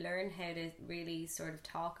when you learn how to really sort of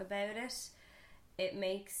talk about it, it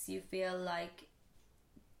makes you feel like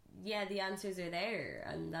the answers are there,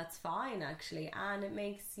 and that's fine actually. And it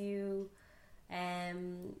makes you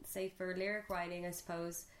say for lyric writing, I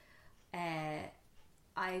suppose,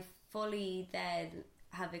 I fully then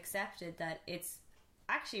have accepted that it's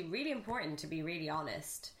actually really important to be really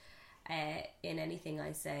honest in anything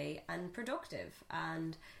I say, and productive.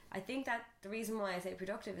 And I think that the reason why I say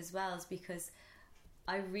productive as well is because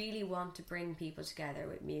I really want to bring people together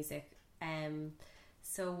with music.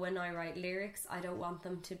 So when I write lyrics, I don't want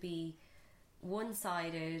them to be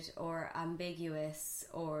one-sided or ambiguous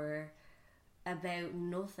or about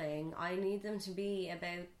nothing. I need them to be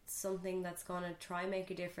about something that's going to try and make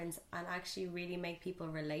a difference and actually really make people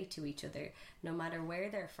relate to each other, no matter where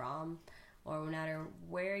they're from, or no matter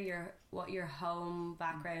what your home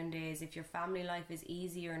background is, if your family life is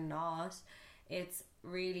easy or not. It's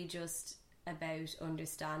really just about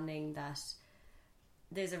understanding that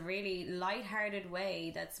there's a really light-hearted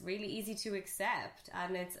way that's really easy to accept,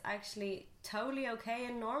 and it's actually totally okay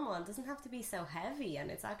and normal, and doesn't have to be so heavy,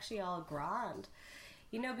 and it's actually all grand,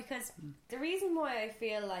 you know. Because the reason why I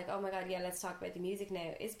feel like, oh my god, let's talk about the music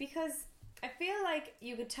now, is because I feel like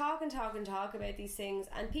you could talk and talk and talk about these things,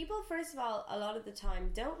 and people, first of all, a lot of the time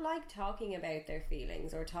don't like talking about their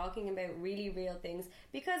feelings or talking about really real things,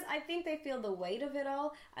 because I think they feel the weight of it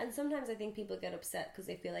all. And sometimes I think people get upset because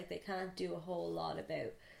they feel like they can't do a whole lot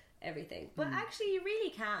about everything. But actually you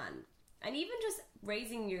really can. And even just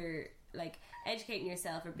raising your, like, educating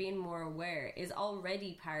yourself or being more aware is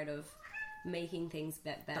already part of making things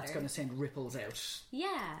better. That's going to send ripples out.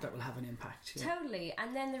 Yeah. That will have an impact. Yeah. Totally.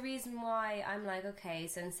 And then the reason why I'm like, okay,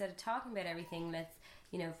 so instead of talking about everything, let's,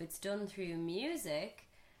 you know, if it's done through music,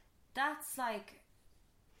 that's like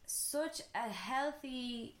such a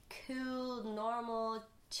healthy, cool, normal,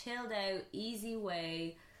 chilled out, easy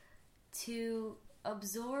way to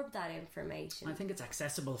absorb that information. I think it's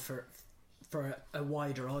accessible for a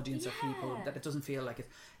wider audience of people, that it doesn't feel like it's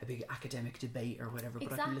a big academic debate or whatever,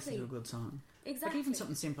 but I can listen to a good song. Exactly. Like even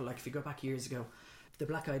something simple, like if you go back years ago, the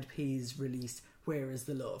Black Eyed Peas released Where Is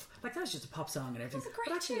the Love? Like that was just a pop song and everything. It was a great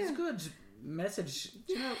but actually it's a good message,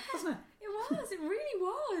 you know, wasn't it? It really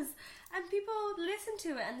was. And people listen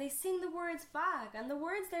to it and they sing the words back, and the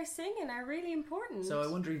words they're singing are really important. So I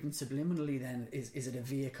wonder, even subliminally then, is it a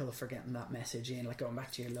vehicle for getting that message in, like going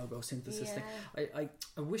back to your logo synthesis thing? I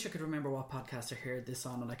wish I could remember what podcast I heard this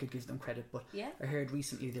on and I could give them credit, but I heard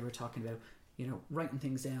recently they were talking about, you know, writing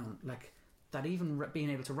things down, like that, even being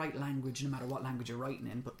able to write language, no matter what language you're writing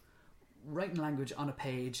in, but writing language on a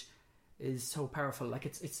page is so powerful. Like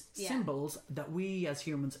it's symbols that we as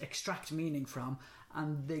humans extract meaning from,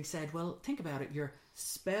 and they said, well, think about it, you're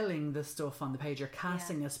spelling the stuff on the page, you're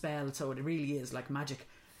casting a spell, so it really is like magic.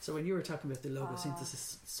 So when you were talking about the logo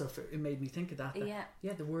synthesis stuff, it made me think of that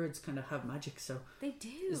the words kind of have magic. So they do.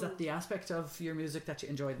 Is that the aspect of your music that you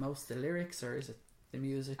enjoyed most, the lyrics, or is it the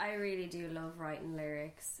music? I really do love writing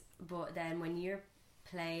lyrics, but then when you're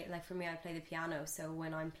playing, like for me, I play the piano, so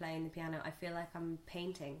when I'm playing the piano, I feel like I'm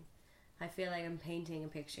painting. I feel like I'm painting a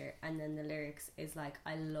picture, and then the lyrics is like,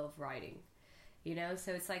 I love writing, you know?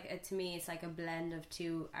 So it's like, to me, it's like a blend of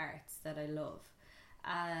two arts that I love.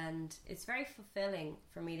 And it's very fulfilling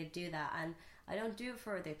for me to do that. And I don't do it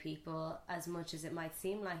for other people as much as it might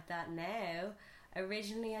seem like that now.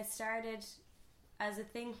 Originally, I started as a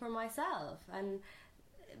thing for myself, and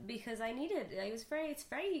because I needed it. It's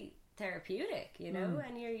very therapeutic, you know?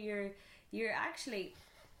 And you're actually,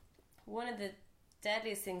 one of the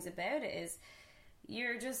deadliest things about it is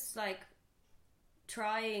you're just like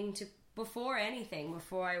trying to, before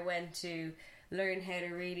I went to learn how to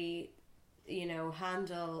really, you know,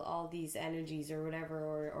 handle all these energies or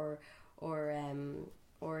whatever,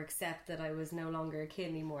 or accept that I was no longer a kid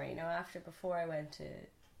anymore, you know, before I went to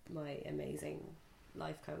my amazing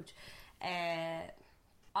life coach,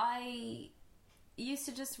 I used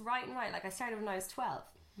to just write, like I started when I was 12.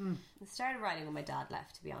 I started writing when my dad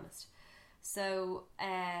left, to be honest. So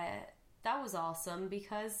that was awesome,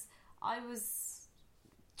 because I was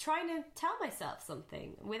trying to tell myself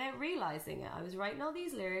something without realising it. I was writing all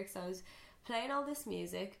these lyrics, I was playing all this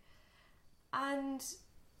music, and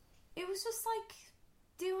it was just like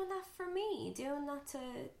doing that for me, doing that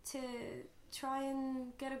to try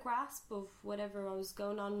and get a grasp of whatever was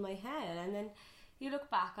going on in my head. And then you look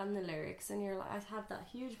back on the lyrics and you're like, I have that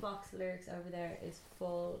huge box of lyrics over there, is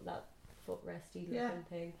full, that footresty looking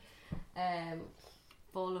thing,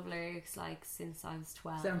 full of lyrics like since I was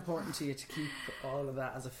 12. Is that important to you to keep all of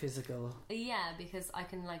that as a physical? Yeah, because I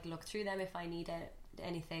can like look through them if I need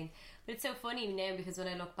anything. But it's so funny now, because when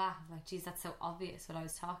I look back, I'm like, geez, that's so obvious what I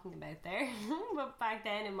was talking about there. But back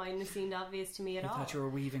then it mightn't have seemed obvious to me at all. I thought you were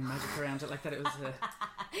weaving magic around it, like that it was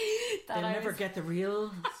they'll never get the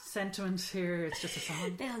real sentiment here, it's just a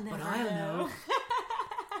song. They'll never but I'll know.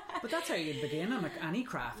 But that's how you begin on any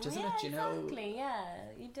craft, isn't it? You know, exactly. Yeah,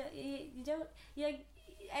 you don't. Yeah,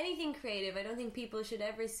 anything creative. I don't think people should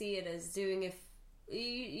ever see it as doing. If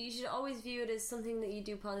you should always view it as something that you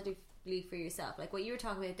do positively for yourself. Like what you were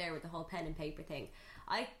talking about there with the whole pen and paper thing.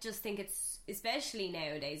 I just think it's, especially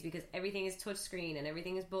nowadays, because everything is touch screen and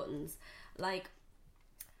everything is buttons. Like,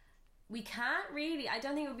 we can't really, I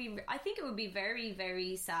think it would be very,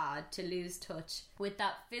 very sad to lose touch with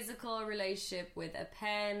that physical relationship with a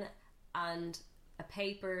pen and a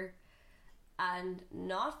paper, and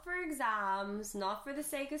not for exams, not for the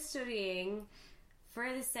sake of studying,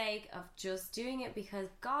 for the sake of just doing it because,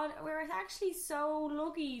 God, we're actually so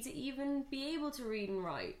lucky to even be able to read and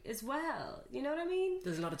write as well. You know what I mean?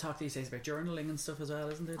 There's a lot of talk these days about journaling and stuff as well,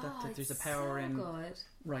 isn't there? That there's a power in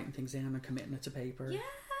writing things in and committing it to paper. Yeah.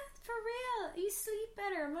 For real, you sleep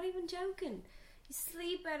better. I'm not even joking. You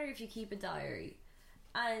sleep better if you keep a diary,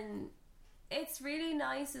 and it's really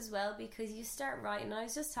nice as well because you start writing. I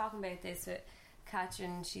was just talking about this with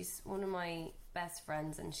Katrin. She's one of my best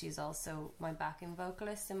friends, and she's also my backing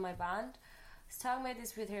vocalist in my band. I was talking about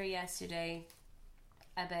this with her yesterday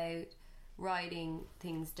about writing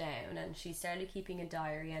things down, and she started keeping a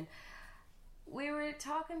diary, and we were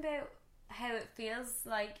talking about how it feels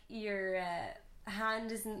like you're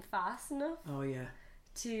hand isn't fast enough. Oh yeah.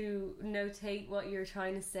 To notate what you're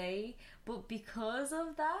trying to say, but because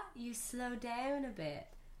of that, you slow down a bit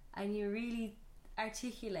and you really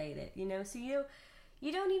articulate it. You know, so you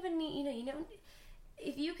don't even need. You don't.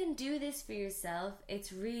 If you can do this for yourself,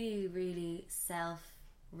 it's really, really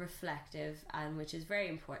self-reflective, and which is very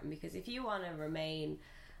important, because if you want to remain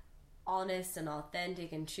honest and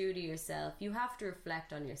authentic and true to yourself, you have to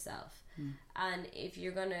reflect on yourself. And if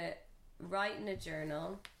you're gonna write in a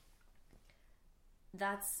journal,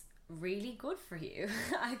 that's really good for you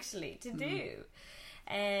actually to do.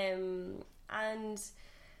 And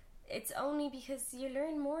it's only because you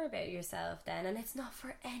learn more about yourself then, and it's not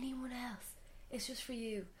for anyone else, it's just for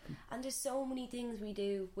you. And there's so many things we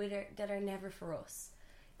do that are never for us.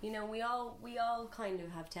 You know, we all kind of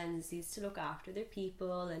have tendencies to look after their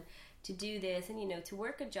people and to do this and, you know, to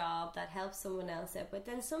work a job that helps someone else out, but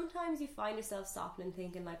then sometimes you find yourself stopping and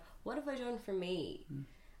thinking like, what have I done for me?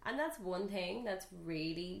 And that's one thing that's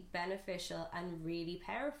really beneficial and really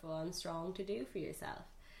powerful and strong to do for yourself.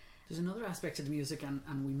 There's another aspect of the music,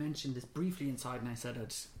 and we mentioned this briefly inside, and I said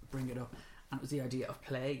I'd bring it up, and it was the idea of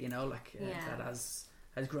play, you know, like that as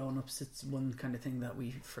grown-ups, it's one kind of thing that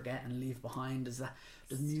we forget and leave behind. Does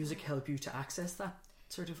music help you to access that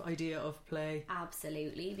sort of idea of play?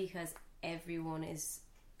 Absolutely, because everyone is,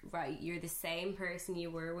 right, you're the same person you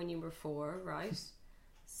were when you were 4, right?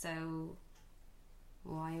 So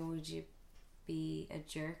why would you be a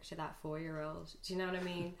jerk to that 4-year-old? Do you know what I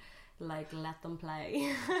mean? Like, let them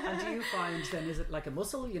play. And do you find then, is it like a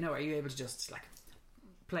muscle, you know, are you able to just like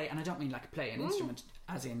play, and I don't mean like play an instrument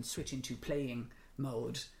as in switch into playing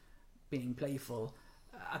mode, being playful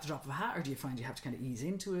at the drop of a hat, or do you find you have to kind of ease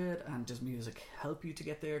into it, and does music help you to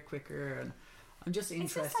get there quicker? And I'm just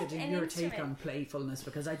interested in your take on playfulness,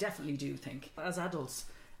 because I definitely do think as adults,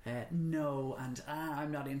 no, and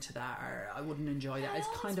I'm not into that, or I wouldn't enjoy that. It's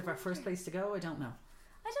kind of our first place to go. I don't know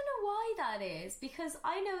why that is, because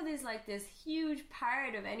I know there's like this huge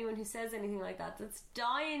part of anyone who says anything like that that's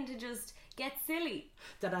dying to just get silly.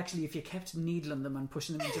 That actually, if you kept needling them and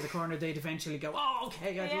pushing them into the corner, they'd eventually go, oh,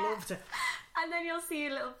 okay, I'd love to. And then you'll see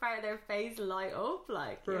a little part of their face light up,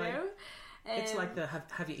 like, you know? It's like the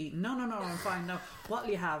have you eaten? No, I'm fine. No, what'll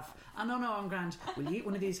you have? Oh, no, I'm grand. Will you eat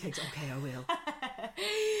one of these cakes? Okay, I will.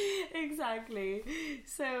 Exactly.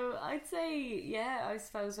 So I'd say, yeah, I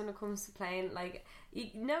suppose when it comes to playing, like,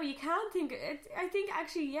 you can't think it. I think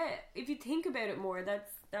actually, yeah, if you think about it more, that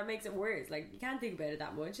makes it worse. Like, you can't think about it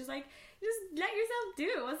that much. It's like, just let yourself do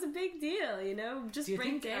it. What's the big deal, you know? Just do you break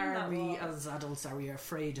think down that wall. As adults, are we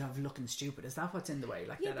afraid of looking stupid? Is that what's in the way?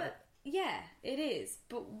 Like yeah, that? Yeah, it is.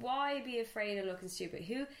 But why be afraid of looking stupid?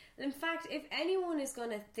 In fact, if anyone is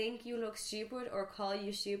going to think you look stupid or call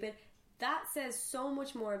you stupid, that says so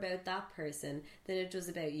much more about that person than it does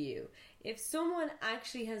about you. If someone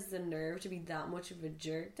actually has the nerve to be that much of a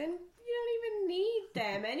jerk, then you don't even need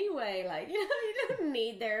them anyway. Like, you don't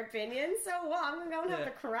need their opinion. So what? I'm going to have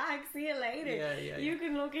the crack. See you later. You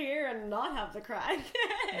can look here and not have the crack.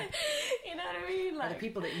 You know what I mean? Like, are the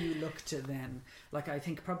people that you look to then, like, I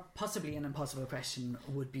think possibly an impossible question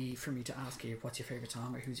would be for me to ask you, what's your favourite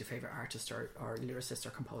song, or who's your favourite artist or lyricist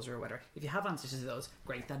or composer or whatever. If you have answers to those,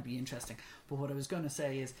 great, that'd be interesting. But what I was going to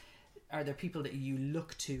say is, are there people that you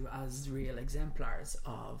look to as real exemplars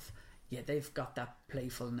of, they've got that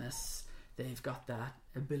playfulness, they've got that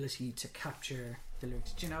ability to capture the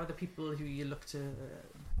lyrics? Do you know the people who you look to?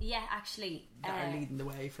 Yeah, actually. That are leading the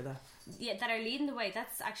way for that? Yeah, that are leading the way.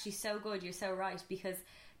 That's actually so good. You're so right. Because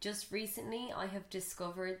just recently I have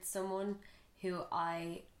discovered someone who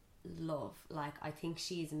I love. Like, I think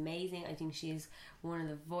she's amazing. I think she's one of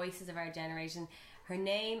the voices of our generation. Her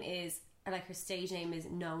name is, like, her stage name is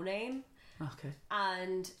No Name. Okay.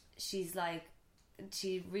 And she's like,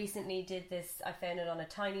 she recently did this, I found it on a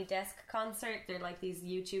Tiny Desk concert. They're like these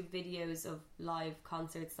YouTube videos of live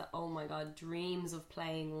concerts that, oh my god, dreams of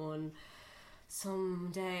playing one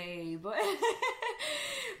someday. But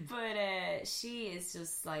she is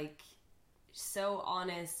just like so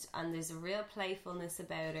honest, and there's a real playfulness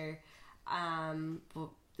about her, but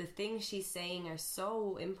the things she's saying are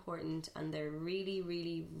so important, and they're really,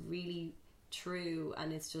 really, really true,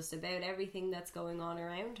 and it's just about everything that's going on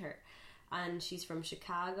around her. And she's from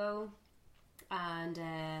Chicago, and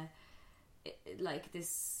like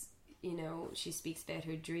this, you know, she speaks about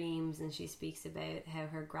her dreams, and she speaks about how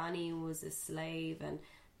her granny was a slave, and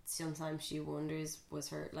sometimes she wonders, was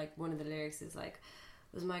her, like, one of the lyrics is like,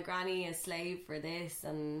 was my granny a slave for this,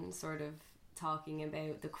 and sort of talking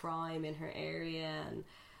about the crime in her area, and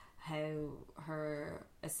how her,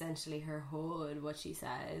 essentially her hood, what she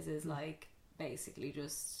says is like basically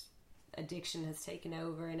just addiction has taken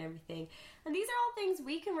over and everything. And these are all things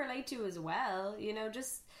we can relate to as well, you know,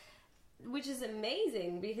 just, which is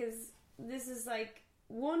amazing because this is like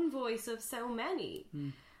one voice of so many.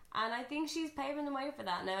 And I think she's paving the way for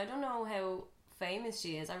that. Now, I don't know how famous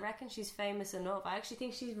she is. I reckon she's famous enough. I actually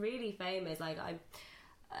think she's really famous. Like,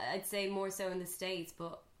 I'd say more so in the States,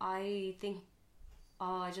 but I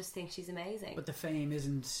just think she's amazing. But the fame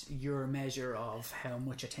isn't your measure of how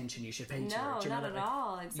much attention you should pay to her. No, not at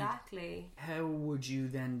all. Exactly. How would you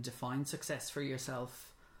then define success for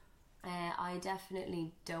yourself? I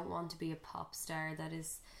definitely don't want to be a pop star. That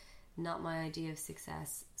is not my idea of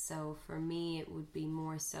success. So for me, it would be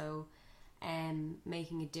more so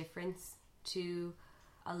making a difference to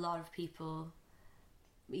a lot of people,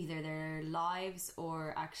 either their lives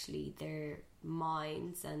or actually their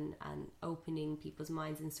minds, and opening people's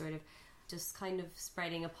minds and sort of just kind of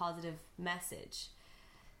spreading a positive message.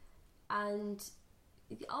 And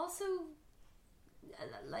also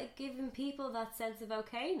like giving people that sense of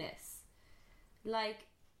okayness. Like,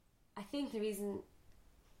 I think the reason,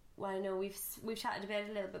 well, I know we've chatted about it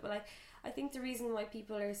a little bit, but like, I think the reason why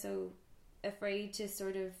people are so afraid to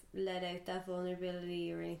sort of let out that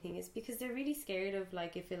vulnerability or anything is because they're really scared of,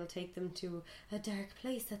 like, if it'll take them to a dark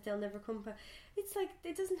place that they'll never come back. It's like,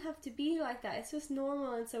 it doesn't have to be like that. It's just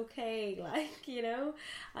normal. It's okay, like, you know.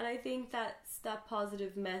 And I think that's that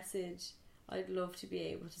positive message I'd love to be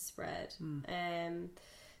able to spread.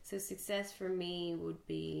 So success for me would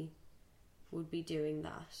be doing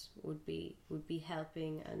that, would be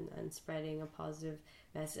helping and spreading a positive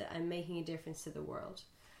message and making a difference to the world,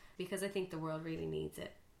 because I think the world really needs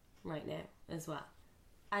it right now as well.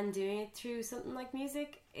 And doing it through something like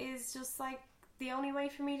music is just like the only way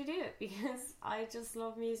for me to do it, because I just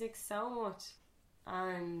love music so much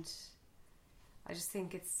and I just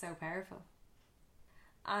think it's so powerful.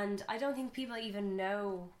 And I don't think people even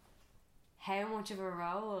know how much of a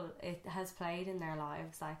role it has played in their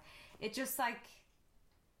lives. Like, it just, like,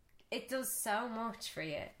 it does so much for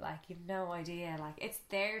you. Like, you've no idea. Like, it's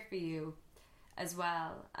there for you as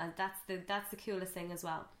well, and that's the coolest thing as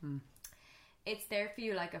well. It's there for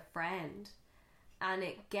you like a friend, and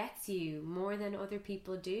it gets you more than other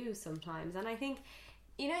people do sometimes. And I think,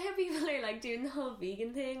 you know how people are like doing the whole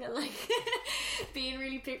vegan thing and like being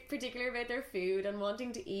really particular about their food and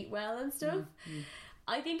wanting to eat well and stuff.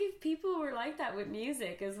 I think if people were like that with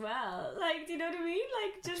music as well, like, do you know what I mean?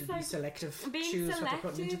 Like, just like be selective, being choose selective,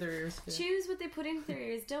 what they put into their ears. Yeah. Choose what they put into their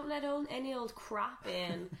ears. Don't let any old crap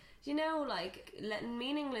in. You know, like, letting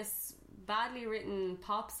meaningless, badly written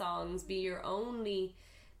pop songs be your only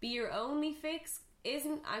fix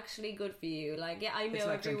isn't actually good for you. Like, yeah, I know it's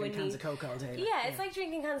like everyone drinking cans of Coke all day. Yeah, it's like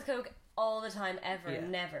drinking cans of Coke all the time,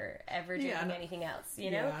 never drinking anything else,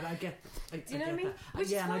 you know? Yeah, and I get do you know what I mean? That. Which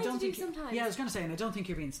is and fine I don't to think do sometimes. Yeah, I was going to say, and I don't think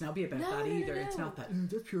you're being snobby about that either. No. It's not that,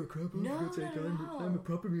 that's pure crap. I'm a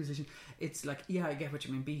proper musician. It's like, yeah, I get what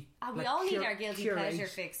you mean. We like, all need our guilty pleasure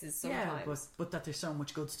fixes sometimes. Yeah, but that there's so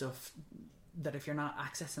much good stuff that if you're not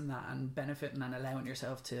accessing that and benefiting and allowing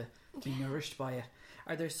yourself to be nourished by it.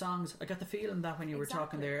 Are there songs, I got the feeling that when you were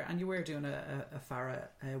talking there, and you were doing a Farah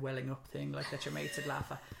welling up thing, like that your mates would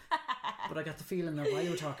laugh at, but I got the feeling that while you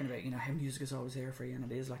were talking about, you know, how music is always there for you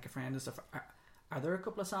and it is like a friend and stuff, are there a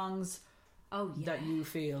couple of songs that you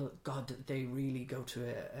feel, God, they really go to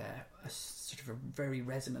a sort of a very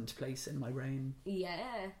resonant place in my brain?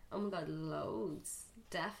 Yeah, oh my God, loads,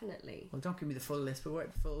 definitely. Well, don't give me the full list, but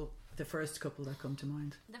the first couple that come to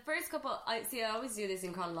mind. The first couple, I always do this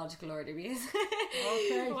in chronological order because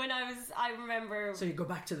when I remember. So you go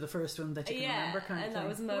back to the first one that you can remember, kind of thing. And that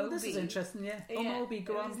was Moby. Oh, this is interesting, yeah. Oh, Moby,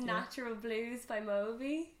 go on. It was Natural Blues by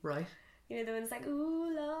Moby. Right. You know, the one's like,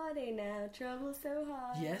 ooh, Lordy, now trouble so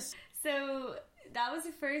hard. Yes. So that was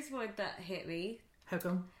the first one that hit me. How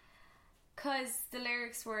come? Because the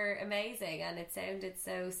lyrics were amazing and it sounded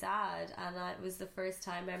so sad, and that was the first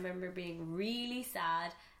time I remember being really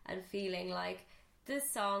sad and feeling like this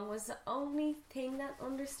song was the only thing that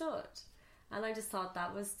understood. And I just thought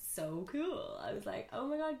that was so cool. I was like, oh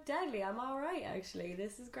my God, deadly, I'm alright actually.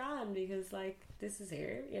 This is grand because, like, this is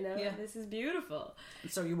here, you know, this is beautiful.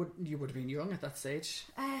 So you would have been young at that stage?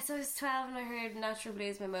 So I was 12 and I heard Natural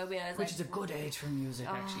Blues by Moby, and I was Which is a good age for music,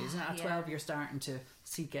 actually, isn't it? At 12 you're starting to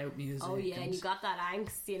seek out music. Oh yeah, and you got that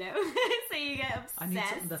angst, you know. So you get obsessed. I need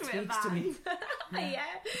something that with speaks to me. Yeah.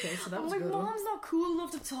 Okay, so that was my good. mom's not cool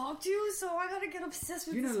enough to talk to you, so I gotta get obsessed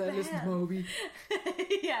with this band. Listen to Moby.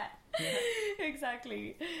 Yeah,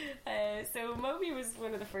 exactly. So Moby was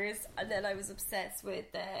one of the first, and then I was obsessed with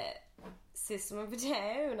System of a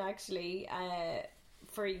Down actually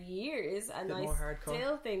for years, and I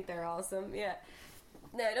still think they're awesome. Yeah.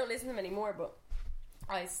 No, I don't listen to them anymore, but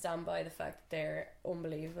I stand by the fact that they're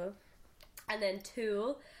unbelievable. And then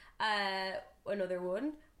Tool, another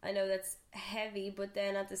one. I know that's heavy, but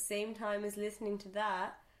then at the same time as listening to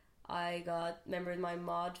that, I got, remember my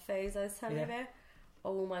mod phase I was telling you about?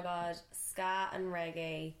 Oh my god, ska and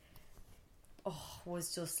reggae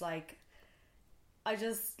was just like, I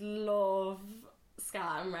just love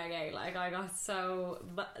ska and reggae. Like, I got so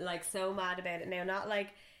mad about it now. Not like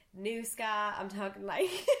new ska, I'm talking like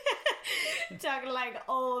talking like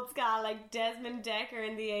old ska, like Desmond Decker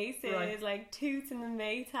and the Aces, right. Like Toots and the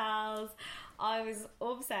Maytals. I was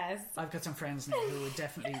obsessed. I've got some friends now who would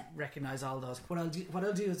definitely recognise all those. What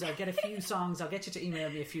I'll do is I'll get a few songs. I'll get you to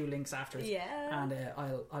email me a few links afterwards. Yeah. And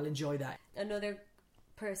I'll enjoy that. Another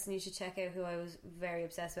person you should check out who I was very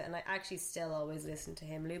obsessed with, and I actually still always listen to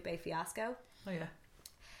him, Lupe Fiasco. Oh yeah.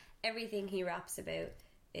 Everything he raps about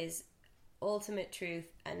is ultimate truth,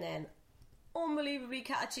 and then unbelievably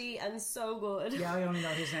catchy and so good. Yeah, I only know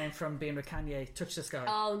his name from being with Kanye. Touch the Sky.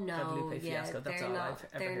 Oh no, Lupe Fiasco. That's all I've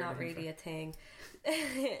ever they're heard not of him really from. a thing.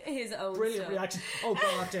 His own brilliant stuff. reaction. Oh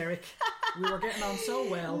god, Derek, we were getting on so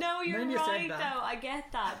well. No, you're right though. I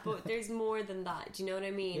get that, but there's more than that. Do you know what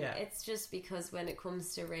I mean? Yeah. It's just because when it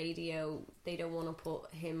comes to radio, they don't want to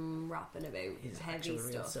put him rapping about His heavy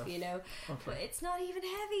stuff, you know. Okay. But it's not even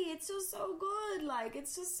heavy. It's just so good. Like,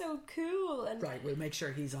 it's just so cool. And right, we'll make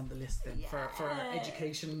sure he's on the list then for our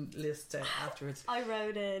education list afterwards. I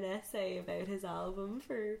wrote an essay about his album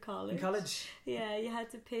for college. In college? Yeah, you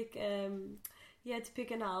had to pick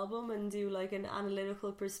an album and do like an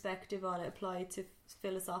analytical perspective on it applied to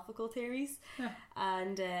philosophical theories. Yeah.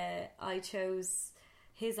 And I chose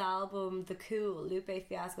his album, The Cool, Lupe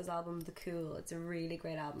Fiasco's album, The Cool. It's a really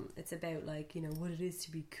great album. It's about like, you know, what it is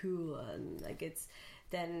to be cool, and like it's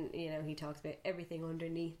then, you know, he talks about everything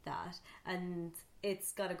underneath that, and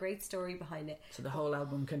it's got a great story behind it. So the whole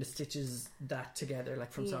album kind of stitches that together,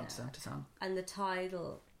 like from song to song to song. And the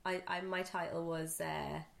title, my title was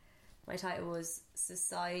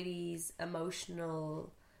Society's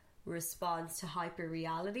Emotional Response to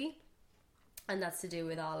Hyperreality. And that's to do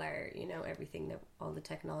with all our, you know, everything, that all the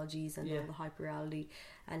technologies and all the hyperreality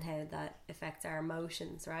and how that affects our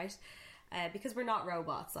emotions, right? Because we're not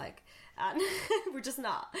robots, like, and we're just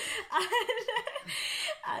not.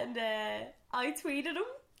 And I tweeted him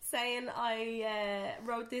saying I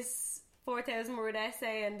wrote this 4,000 word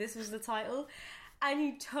essay and this was the title. And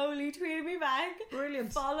he totally tweeted me back.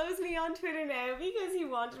 Brilliant. Follows me on Twitter now because he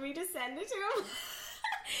wanted me to send it to him.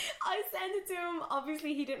 I sent it to him.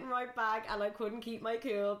 Obviously he didn't write back, and I couldn't keep my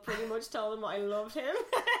cool. Pretty much told him I loved him.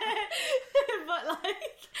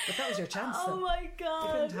 But that was your chance. Oh then. My god.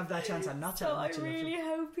 You couldn't have that chance and not tell him that you loved him. I really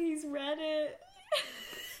hope he's read it.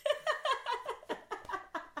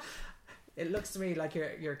 It looks to me like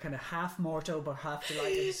you're kind of half mortal but half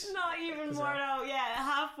delighted. Not even mortal, yeah,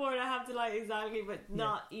 half mortal, half delighted, exactly, but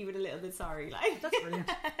not even a little bit sorry. Like, that's brilliant.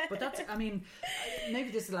 But that's, I mean, maybe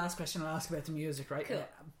this is the last question I'll ask about the music, right? Cool.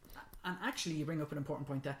 And actually, you bring up an important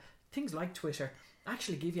point that things like Twitter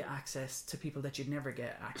actually give you access to people that you'd never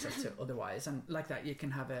get access to otherwise, and like that, you can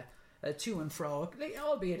have a to and fro,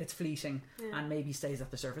 albeit it's fleeting and maybe stays at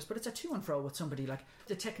the surface, but it's a to and fro with somebody. Like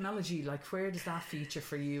the technology, like where does that feature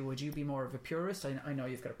for you? Would you be more of a purist? I know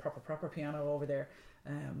you've got a proper piano over there.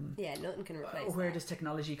 Yeah, nothing can replace where that. does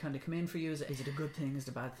technology kind of come in for you? Is it a good thing? Is it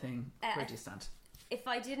a bad thing? Where do you stand? If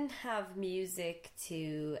I didn't have music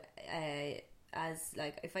to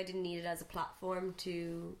if I didn't need it as a platform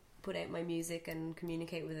to put out my music and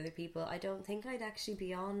communicate with other people, I don't think I'd actually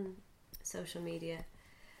be on social media.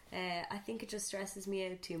 I think it just stresses me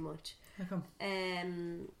out too much. How come?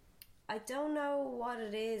 I don't know what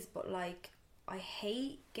it is, but like I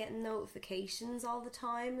hate getting notifications all the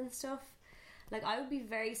time and stuff. Like, I would be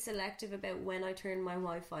very selective about when I turn my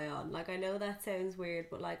Wi-Fi on. Like, I know that sounds weird,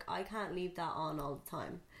 but like I can't leave that on all the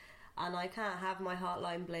time, and I can't have my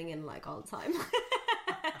hotline blinging like all the time.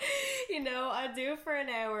 You know, I do it for an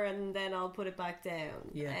hour and then I'll put it back down.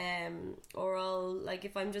 Yeah. Or I'll, like,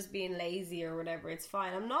 if I'm just being lazy or whatever, it's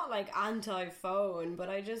fine. I'm not like anti-phone, but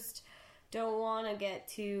I just don't want to get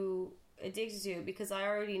too addicted to it because I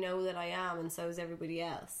already know that I am, and so is everybody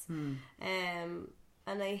else. And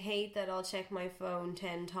I hate that I'll check my phone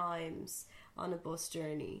 10 times on a bus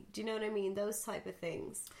journey. Do you know what I mean? Those type of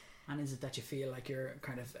things. And is it that you feel like you're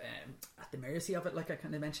kind of at the mercy of it? Like I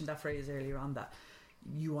kind of mentioned that phrase earlier on, that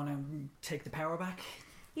you want to take the power back?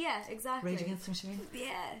 Yeah, exactly. Rage Against the Machine?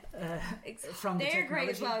 Yeah. From the They're technology. great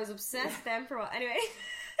as well. I was obsessed with them for a while. Anyway.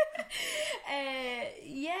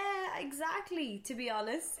 Yeah, exactly. To be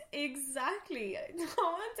honest, exactly. I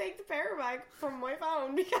want to take the power back from my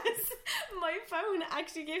phone because my phone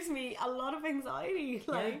actually gives me a lot of anxiety.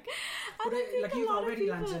 Like, but like you've already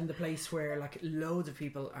landed in the place where like loads of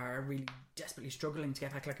people are really desperately struggling to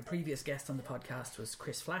get back. Like a previous guest on the podcast was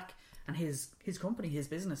Chris Flack, and his company, his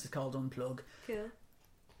business is called Unplug. Cool.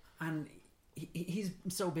 And he's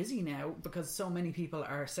so busy now because so many people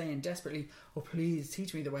are saying desperately, oh please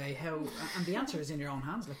teach me the way how, and the answer is in your own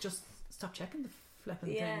hands. Like, just stop checking the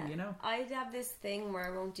flipping thing, you know. I have this thing where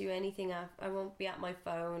I won't do anything, I won't be at my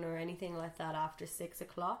phone or anything like that after 6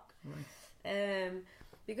 o'clock, right?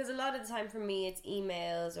 Because a lot of the time for me it's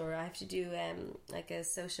emails, or I have to do like a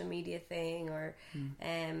social media thing, or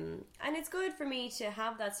and it's good for me to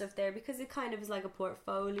have that stuff there because it kind of is like a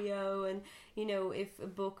portfolio, and you know, if a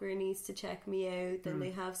booker needs to check me out, then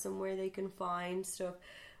they have somewhere they can find stuff,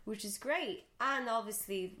 which is great. And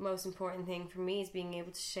obviously the most important thing for me is being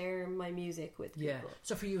able to share my music with people.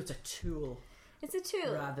 So for you it's a tool. It's a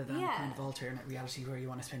tool rather than kind of alternate reality where you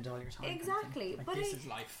want to spend all your time. Exactly. Like, but this is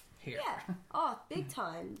life here. Yeah. Oh, big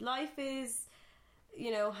time. Life is,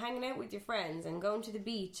 you know, hanging out with your friends and going to the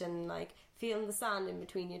beach and like feeling the sand in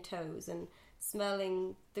between your toes and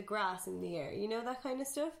smelling the grass in the air. You know, that kind of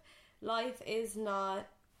stuff. Life is not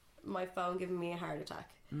my phone giving me a heart attack.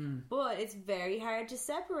 But it's very hard to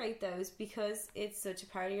separate those because it's such a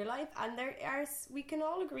part of your life. And we can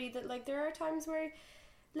all agree that like there are times where,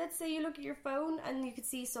 let's say you look at your phone and you could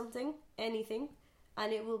see something, anything,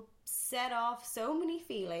 and it will set off so many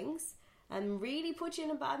feelings and really put you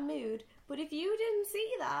in a bad mood. But if you didn't see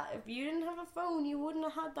that, if you didn't have a phone, you wouldn't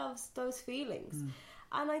have had those feelings.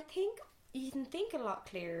 And I think you can think a lot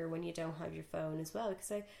clearer when you don't have your phone as well,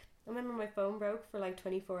 because I remember my phone broke for like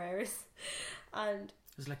 24 hours and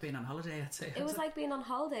it was like being on holiday, I'd say. It was like being on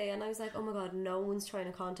holiday, and I was like, oh my god, no one's trying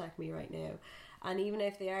to contact me right now. And even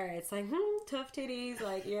if they are, it's like, tough titties,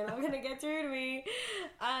 like, you're not going to get through to me.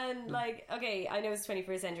 And like, okay, I know it's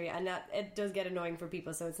 21st century, and that it does get annoying for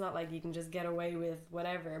people, so it's not like you can just get away with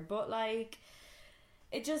whatever. But like,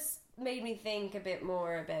 it just made me think a bit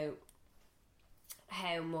more about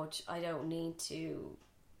how much I don't need to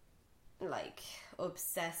like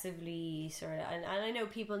obsessively sort of, and I know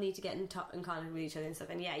people need to get in contact with each other and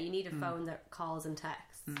stuff, and yeah, you need a phone that calls and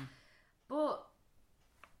texts, but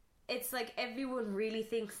it's like everyone really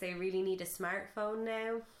thinks they really need a smartphone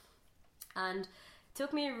now, and it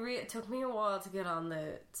took me a while to get on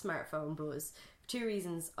the smartphone buzz for two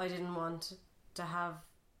reasons. I didn't want to have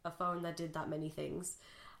a phone that did that many things,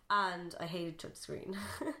 and I hated touchscreen.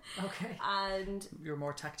 Okay. And you're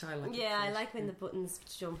more tactile. Like, yeah, I like when the buttons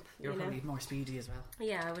jump. You're probably more speedy as well.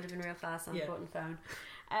 Yeah, I would have been real fast on a button phone.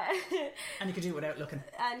 And you could do it without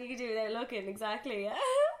looking. Exactly.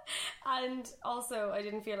 And also, I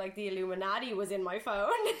didn't feel like the Illuminati was in my phone.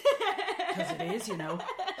 Because it is, you know.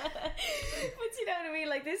 But you know what I mean?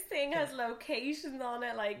 Like, this thing has locations on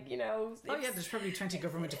it, like, you know. Oh yeah, there's probably 20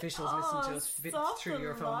 government officials listening to us through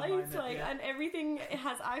your phone. And everything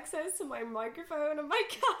has access to my microphone and my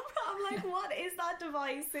camera. I'm like, what is that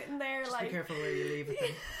device sitting there? Just like, be careful where you leave it then.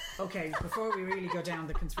 Okay, before we really go down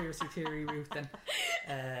the conspiracy theory route then.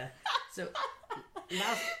 So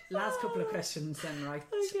last couple of questions then, right?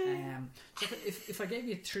 Okay. So if I gave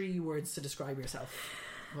you 3 words to describe yourself,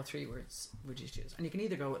 what 3 words would you choose? And you can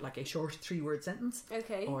either go with like a short 3-word sentence,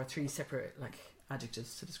 okay, or 3 separate like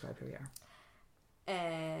adjectives to describe who you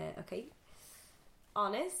are. Okay.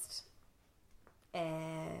 Honest,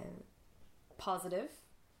 positive,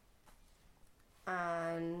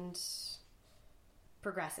 and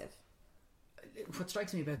progressive. What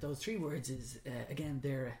strikes me about those 3 words is, again,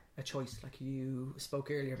 they're a choice. Like you spoke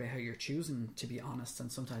earlier about how you're choosing to be honest,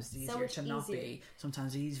 and sometimes it's easier to not be.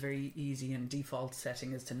 Sometimes it is very easy, and default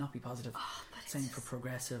setting is to not be positive. Same for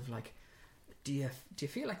progressive. Like, do you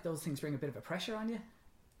feel like those things bring a bit of a pressure on you,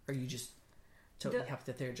 or are you just totally happy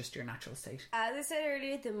that they're just your natural state? As I said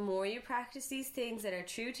earlier, the more you practice these things that are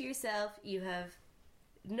true to yourself, you have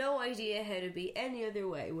no idea how to be any other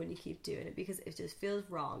way when you keep doing it, because it just feels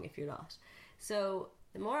wrong if you're not. So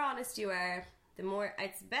the more honest you are, the more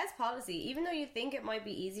it's best policy. Even though you think it might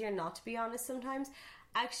be easier not to be honest sometimes,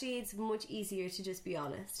 actually it's much easier to just be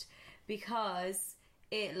honest, because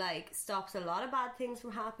it like stops a lot of bad things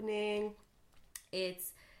from happening.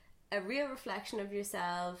 It's a real reflection of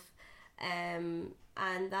yourself, and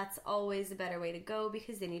that's always a better way to go,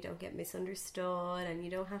 because then you don't get misunderstood and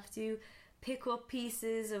you don't have to pick up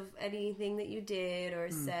pieces of anything that you did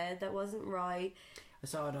or said that wasn't right. I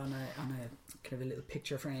saw it on a kind of a little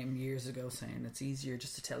picture frame years ago, saying it's easier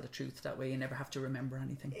just to tell the truth. That way you never have to remember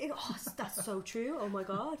anything. Oh, that's so true. Oh my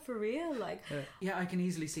God, for real. Like, yeah, I can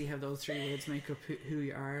easily see how those 3 words make up who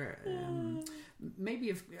you are. Maybe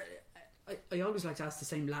if I always like to ask the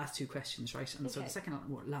same last 2 questions, right? And so the second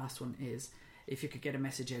last one is, if you could get a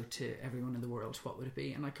message out to everyone in the world, what would it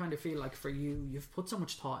be? And I kind of feel like for you, you've put so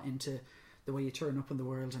much thought into the way you turn up in the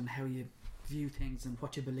world and how you view things and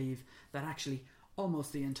what you believe, that actually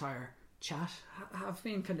almost the entire chat have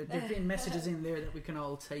been kind of, there've been messages in there that we can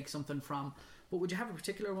all take something from. But would you have a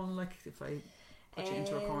particular one, like if I put you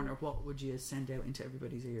into a corner, what would you send out into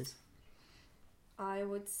everybody's ears? I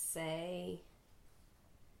would say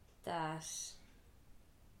that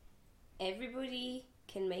everybody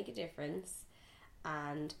can make a difference,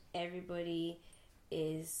 and everybody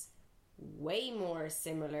is way more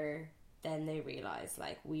similar than they realise.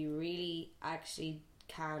 Like, we really actually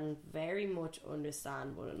can very much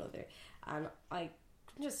understand one another. And I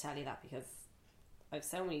can just tell you that because I have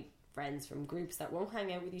so many friends from groups that won't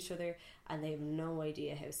hang out with each other, and they have no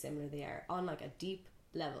idea how similar they are on like a deep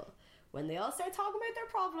level. When they all start talking about their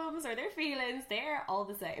problems or their feelings, they're all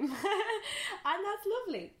the same. And that's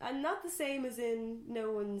lovely. And not the same as in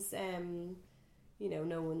no one's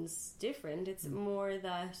no one's different. It's more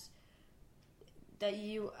that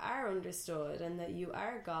you are understood and that you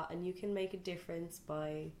are got, and you can make a difference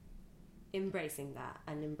by embracing that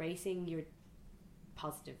and embracing your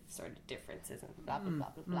positive sort of differences and blah blah blah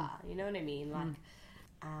blah blah. You know what I mean? Like,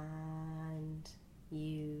 and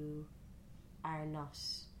you are not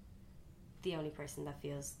the only person that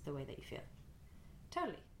feels the way that you feel.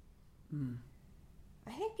 Totally.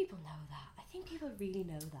 I think people know that. I think people really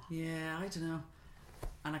know that. Yeah, I don't know.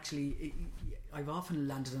 And actually, I've often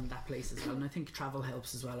landed in that place as well, and I think travel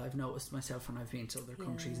helps as well. I've noticed myself when I've been to other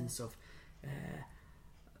countries and stuff,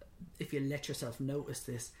 if you let yourself notice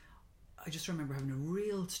this, I just remember having a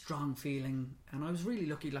real strong feeling, and I was really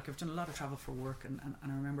lucky. Like, I've done a lot of travel for work, and I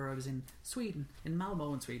remember I was in Sweden, in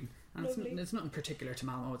Malmo in Sweden, and it's nothing particular to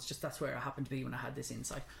Malmo, it's just that's where I happened to be when I had this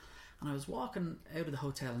insight. And I was walking out of the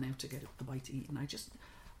hotel now to get a bite to eat, and I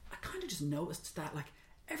kind of just noticed that, like,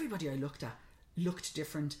 everybody I looked at looked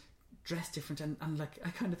different, dressed different, and like, I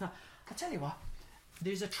kind of thought, I'll tell you what,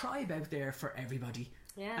 there's a tribe out there for everybody.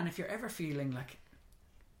 And if you're ever feeling like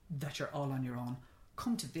that you're all on your own,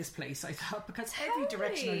 come to this place, I thought, because every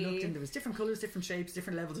direction I looked in, there was different colours, different shapes,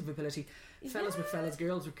 different levels of ability, fellas with fellas,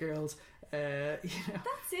 girls with girls, that's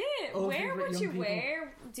it. Wear what you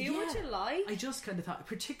wear, do what you like. I just kind of thought,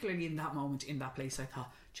 particularly in that moment, in that place, I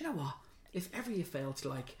thought, do you know what, if ever you felt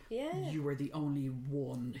like you were the only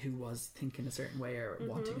one who was thinking a certain way or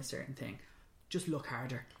wanting a certain thing, just look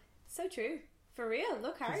harder. So true. For real,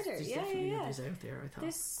 look harder. There's definitely others out there, I thought.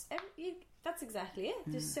 That's exactly it.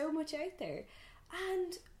 There's so much out there.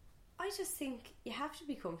 And I just think you have to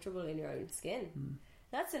be comfortable in your own skin.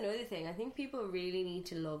 That's another thing. I think people really need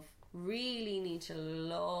to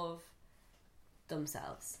love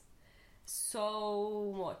themselves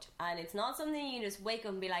so much. And it's not something you just wake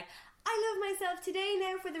up and be like, I love myself today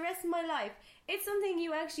now for the rest of my life. It's something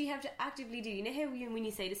you actually have to actively do. You know how when you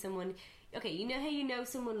say to someone, okay, you know how you know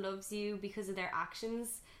someone loves you because of their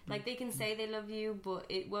actions? Like, they can say they love you, but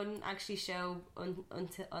it wouldn't actually show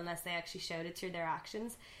unless they actually showed it through their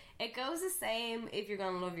actions. It goes the same if you're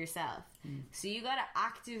going to love yourself. So you got to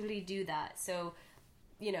actively do that. So,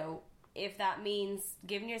 you know, if that means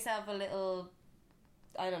giving yourself a little,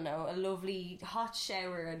 I don't know, a lovely hot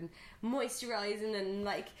shower and moisturising and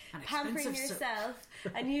like pampering yourself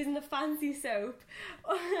and using the fancy soap,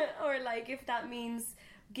 or like if that means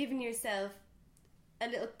giving yourself a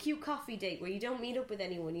little cute coffee date where you don't meet up with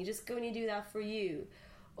anyone, you just go and you do that for you,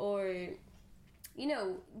 or, you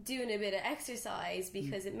know, doing a bit of exercise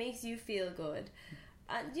because it makes you feel good,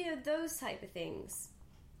 and, you know, those type of things.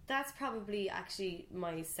 That's probably actually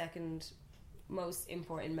my second most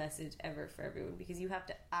important message ever for everyone, because you have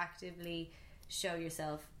to actively show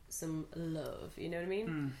yourself some love, you know what I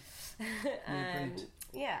mean? And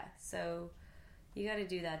so you got to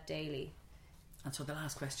do that daily. And so the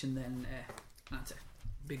last question then, that's a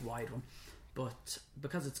big wide one, but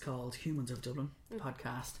because it's called Humans of Dublin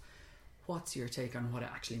podcast, what's your take on what it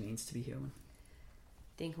actually means to be human?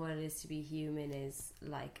 I think what it is to be human is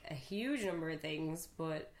like a huge number of things,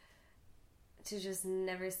 but to just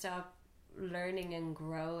never stop learning and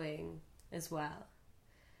growing as well.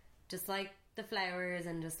 Just like the flowers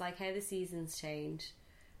and just like how the seasons change,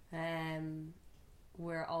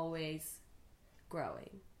 we're always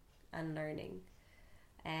growing and learning.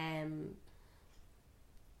 I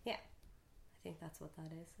think that's what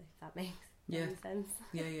that is, if that makes any sense.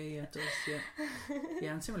 Yeah, it does,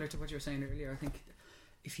 yeah. And similar to what you were saying earlier, I think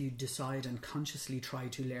if you decide and consciously try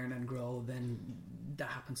to learn and grow, then that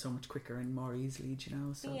happens so much quicker and more easily, do you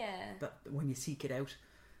know? So that when you seek it out.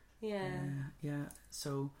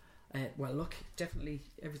 So well, look, definitely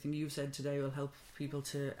everything you've said today will help people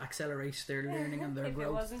to accelerate their learning and their if growth.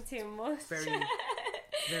 It wasn't too much.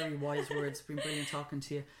 Very wise words. It's been brilliant talking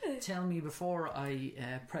to you. Tell me, before I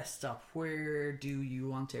press stop, where do you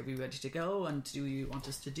want everybody to go, and do you want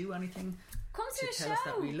us to do anything? Come to a show. Tell us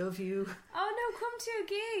that we love you. Oh no, come to a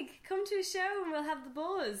gig. Come to a show and we'll have the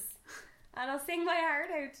buzz. And I'll sing my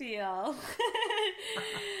heart out to y'all.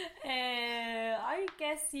 I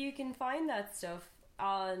guess you can find that stuff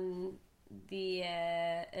on the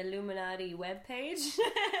Illuminati webpage.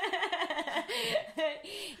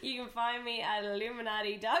 You can find me at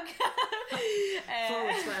illuminati.com /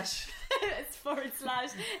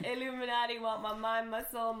 Illuminati want my mind, my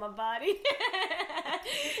soul, my body.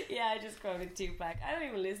 Yeah, I just quoted Tupac. I don't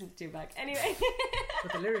even listen to Tupac. Anyway.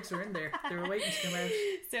 But the lyrics are in there. They were waiting to come out.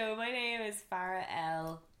 So my name is Farah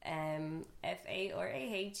L. FARAHELLE,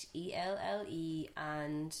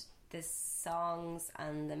 and the songs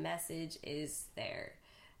and the message is there.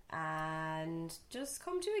 And just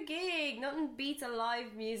come to a gig. Nothing beats a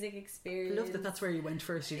live music experience. I love that that's where you went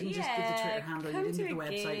first. You didn't just give the Twitter handle, you didn't give the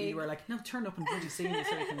website. You were like, no, turn up and bloody see me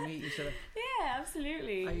so we can meet each other. Yeah,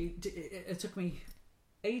 absolutely. It took me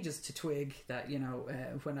ages to twig that, you know,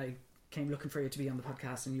 when I came looking for you to be on the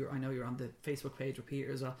podcast, and I know you're on the Facebook page with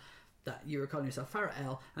Peter as well, that you were calling yourself Farah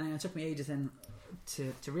L, and then it took me ages then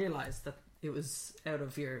to realise that it was out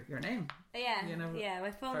of your name. Yeah, you know, my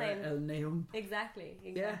full Farah name. Neihum. Exactly.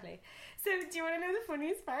 Yeah. So, do you want to know the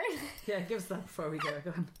funniest part? Yeah, give us that before we go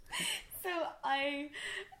on. So, I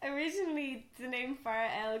originally, the name Farah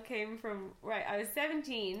L came from, I was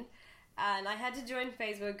 17 and I had to join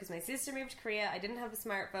Facebook because my sister moved to Korea. I didn't have a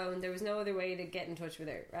smartphone. There was no other way to get in touch with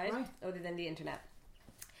her, right? Other than the internet.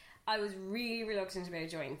 I was really reluctant about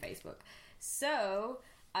joining Facebook. So,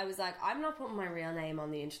 I was like, I'm not putting my real name on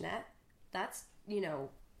the internet. That's, as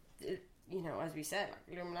we said,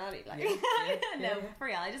 like Illuminati. For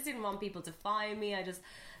real. I just didn't want people to find me. I just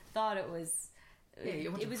thought it was... Yeah,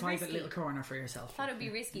 you want a private little corner for yourself. I thought it would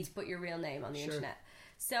be risky to put your real name on the internet.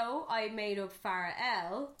 So I made up Farah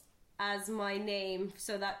L as my name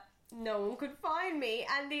so that no one could find me.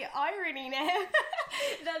 And the irony now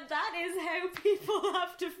that is how people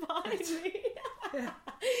have to find me.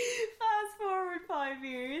 Fast forward 5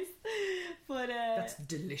 years. But that's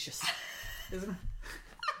delicious, isn't it?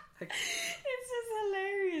 It's just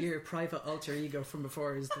hilarious. Your private alter ego from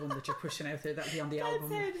before is the one that you're pushing out there. That'll be on the album.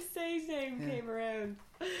 That's how the stage name came around.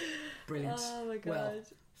 Brilliant. Oh my god. Well,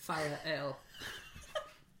 Farah L.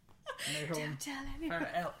 Don't tell anyone.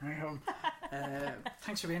 Farah L.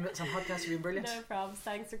 Thanks for being with us on podcast. You've been brilliant. No problems.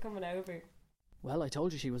 Thanks for coming over. Well, I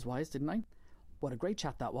told you she was wise, didn't I? What a great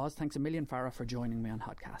chat that was. Thanks a million, Farah, for joining me on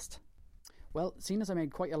Podcast. Well, seeing as I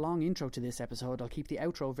made quite a long intro to this episode, I'll keep the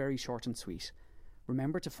outro very short and sweet.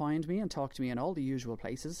 Remember to find me and talk to me in all the usual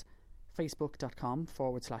places,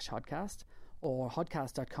 facebook.com/hodcast or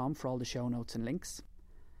hodcast.com for all the show notes and links.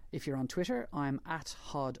 If you're on Twitter, I'm at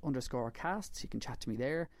hod_cast. You can chat to me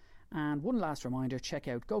there. And one last reminder, check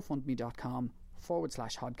out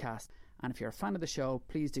gofundme.com/hodcast. And if you're a fan of the show,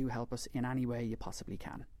 please do help us in any way you possibly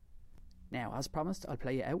can. Now, as promised, I'll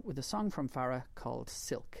play you out with a song from Farah called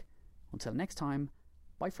Silk. Until next time,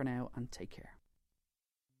 bye for now and take care.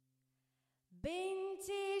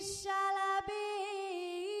 Binti Shalabi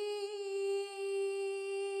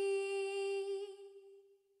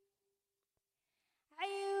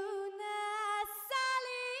Ayuna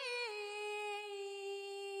Sali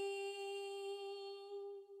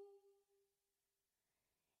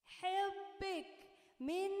Hibbik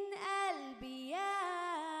min qalbi ya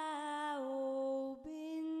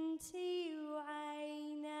binti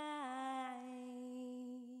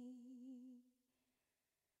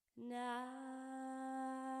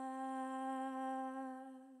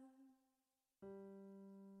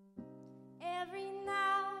Every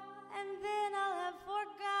now and then I'll have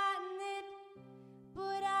forgotten it,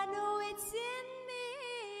 but I know it's in me.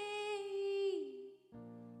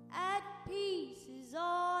 At peace is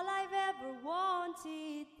all I've ever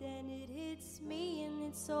wanted. Then it hits me and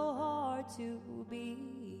it's so hard to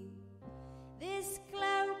be. This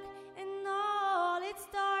cloak and all its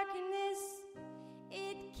darkness,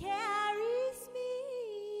 it carries me.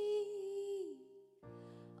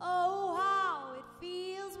 Oh, how it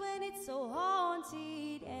feels when it's so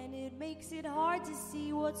haunted, and it makes it hard to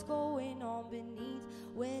see what's going on beneath.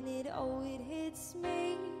 When it hits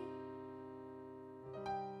me.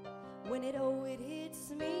 When it hits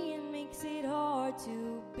me and makes it hard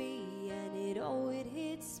to be. And it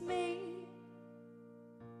hits me.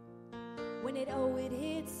 it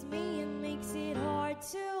hits me and makes it hard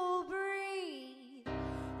to breathe.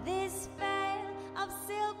 This veil of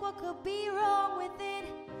silk, what could be wrong with it?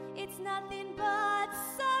 It's nothing but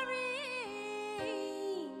serene.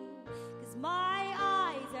 'Cause my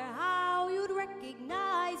eyes are how you'd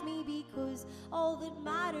recognize me, because all that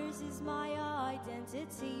matters is my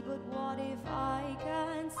identity. But what if I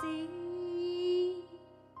can't see?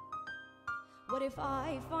 What if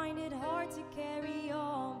I find it hard to carry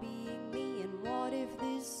on being me? And what if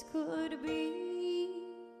this could be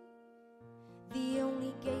the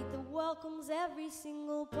only gate that welcomes every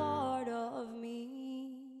single part of me?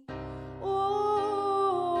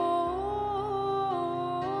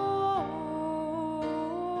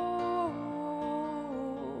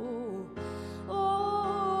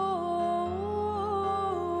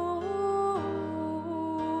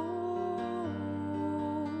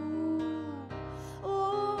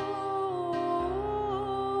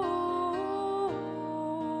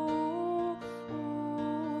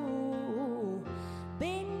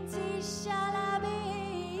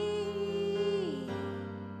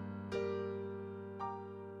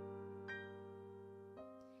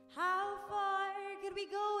 We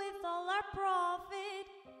go with all our profit,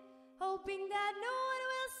 hoping that no one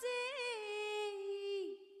will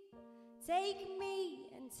see. Take me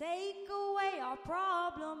and take away our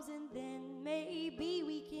problems, and then maybe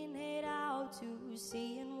we can head out to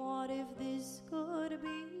sea. And what if this could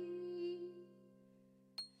be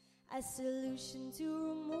a solution to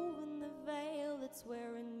removing the veil that's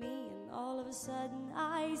wearing me? And all of a sudden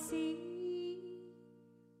I see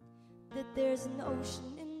that there's an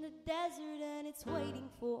ocean in the desert and it's waiting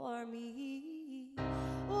for me.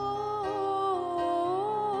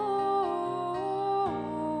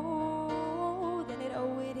 Then it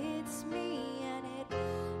hits me, and it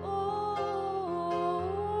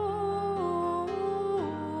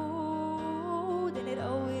then it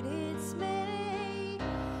hits me.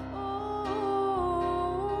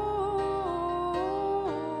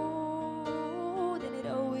 Then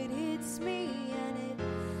it hits me, and it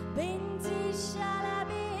binti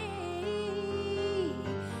shalabi.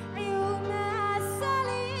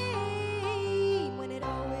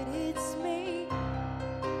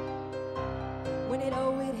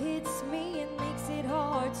 It hits me and makes it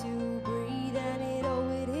hard to breathe. And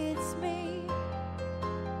it hits me.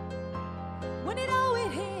 When it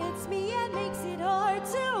hits me and makes it hard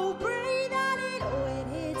to breathe. And it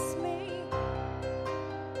hits me.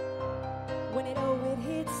 When it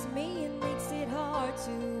hits me and makes it hard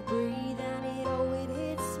to breathe. And it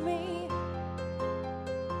hits me.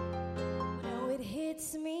 When it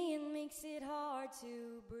hits me and makes it hard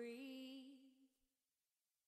to breathe.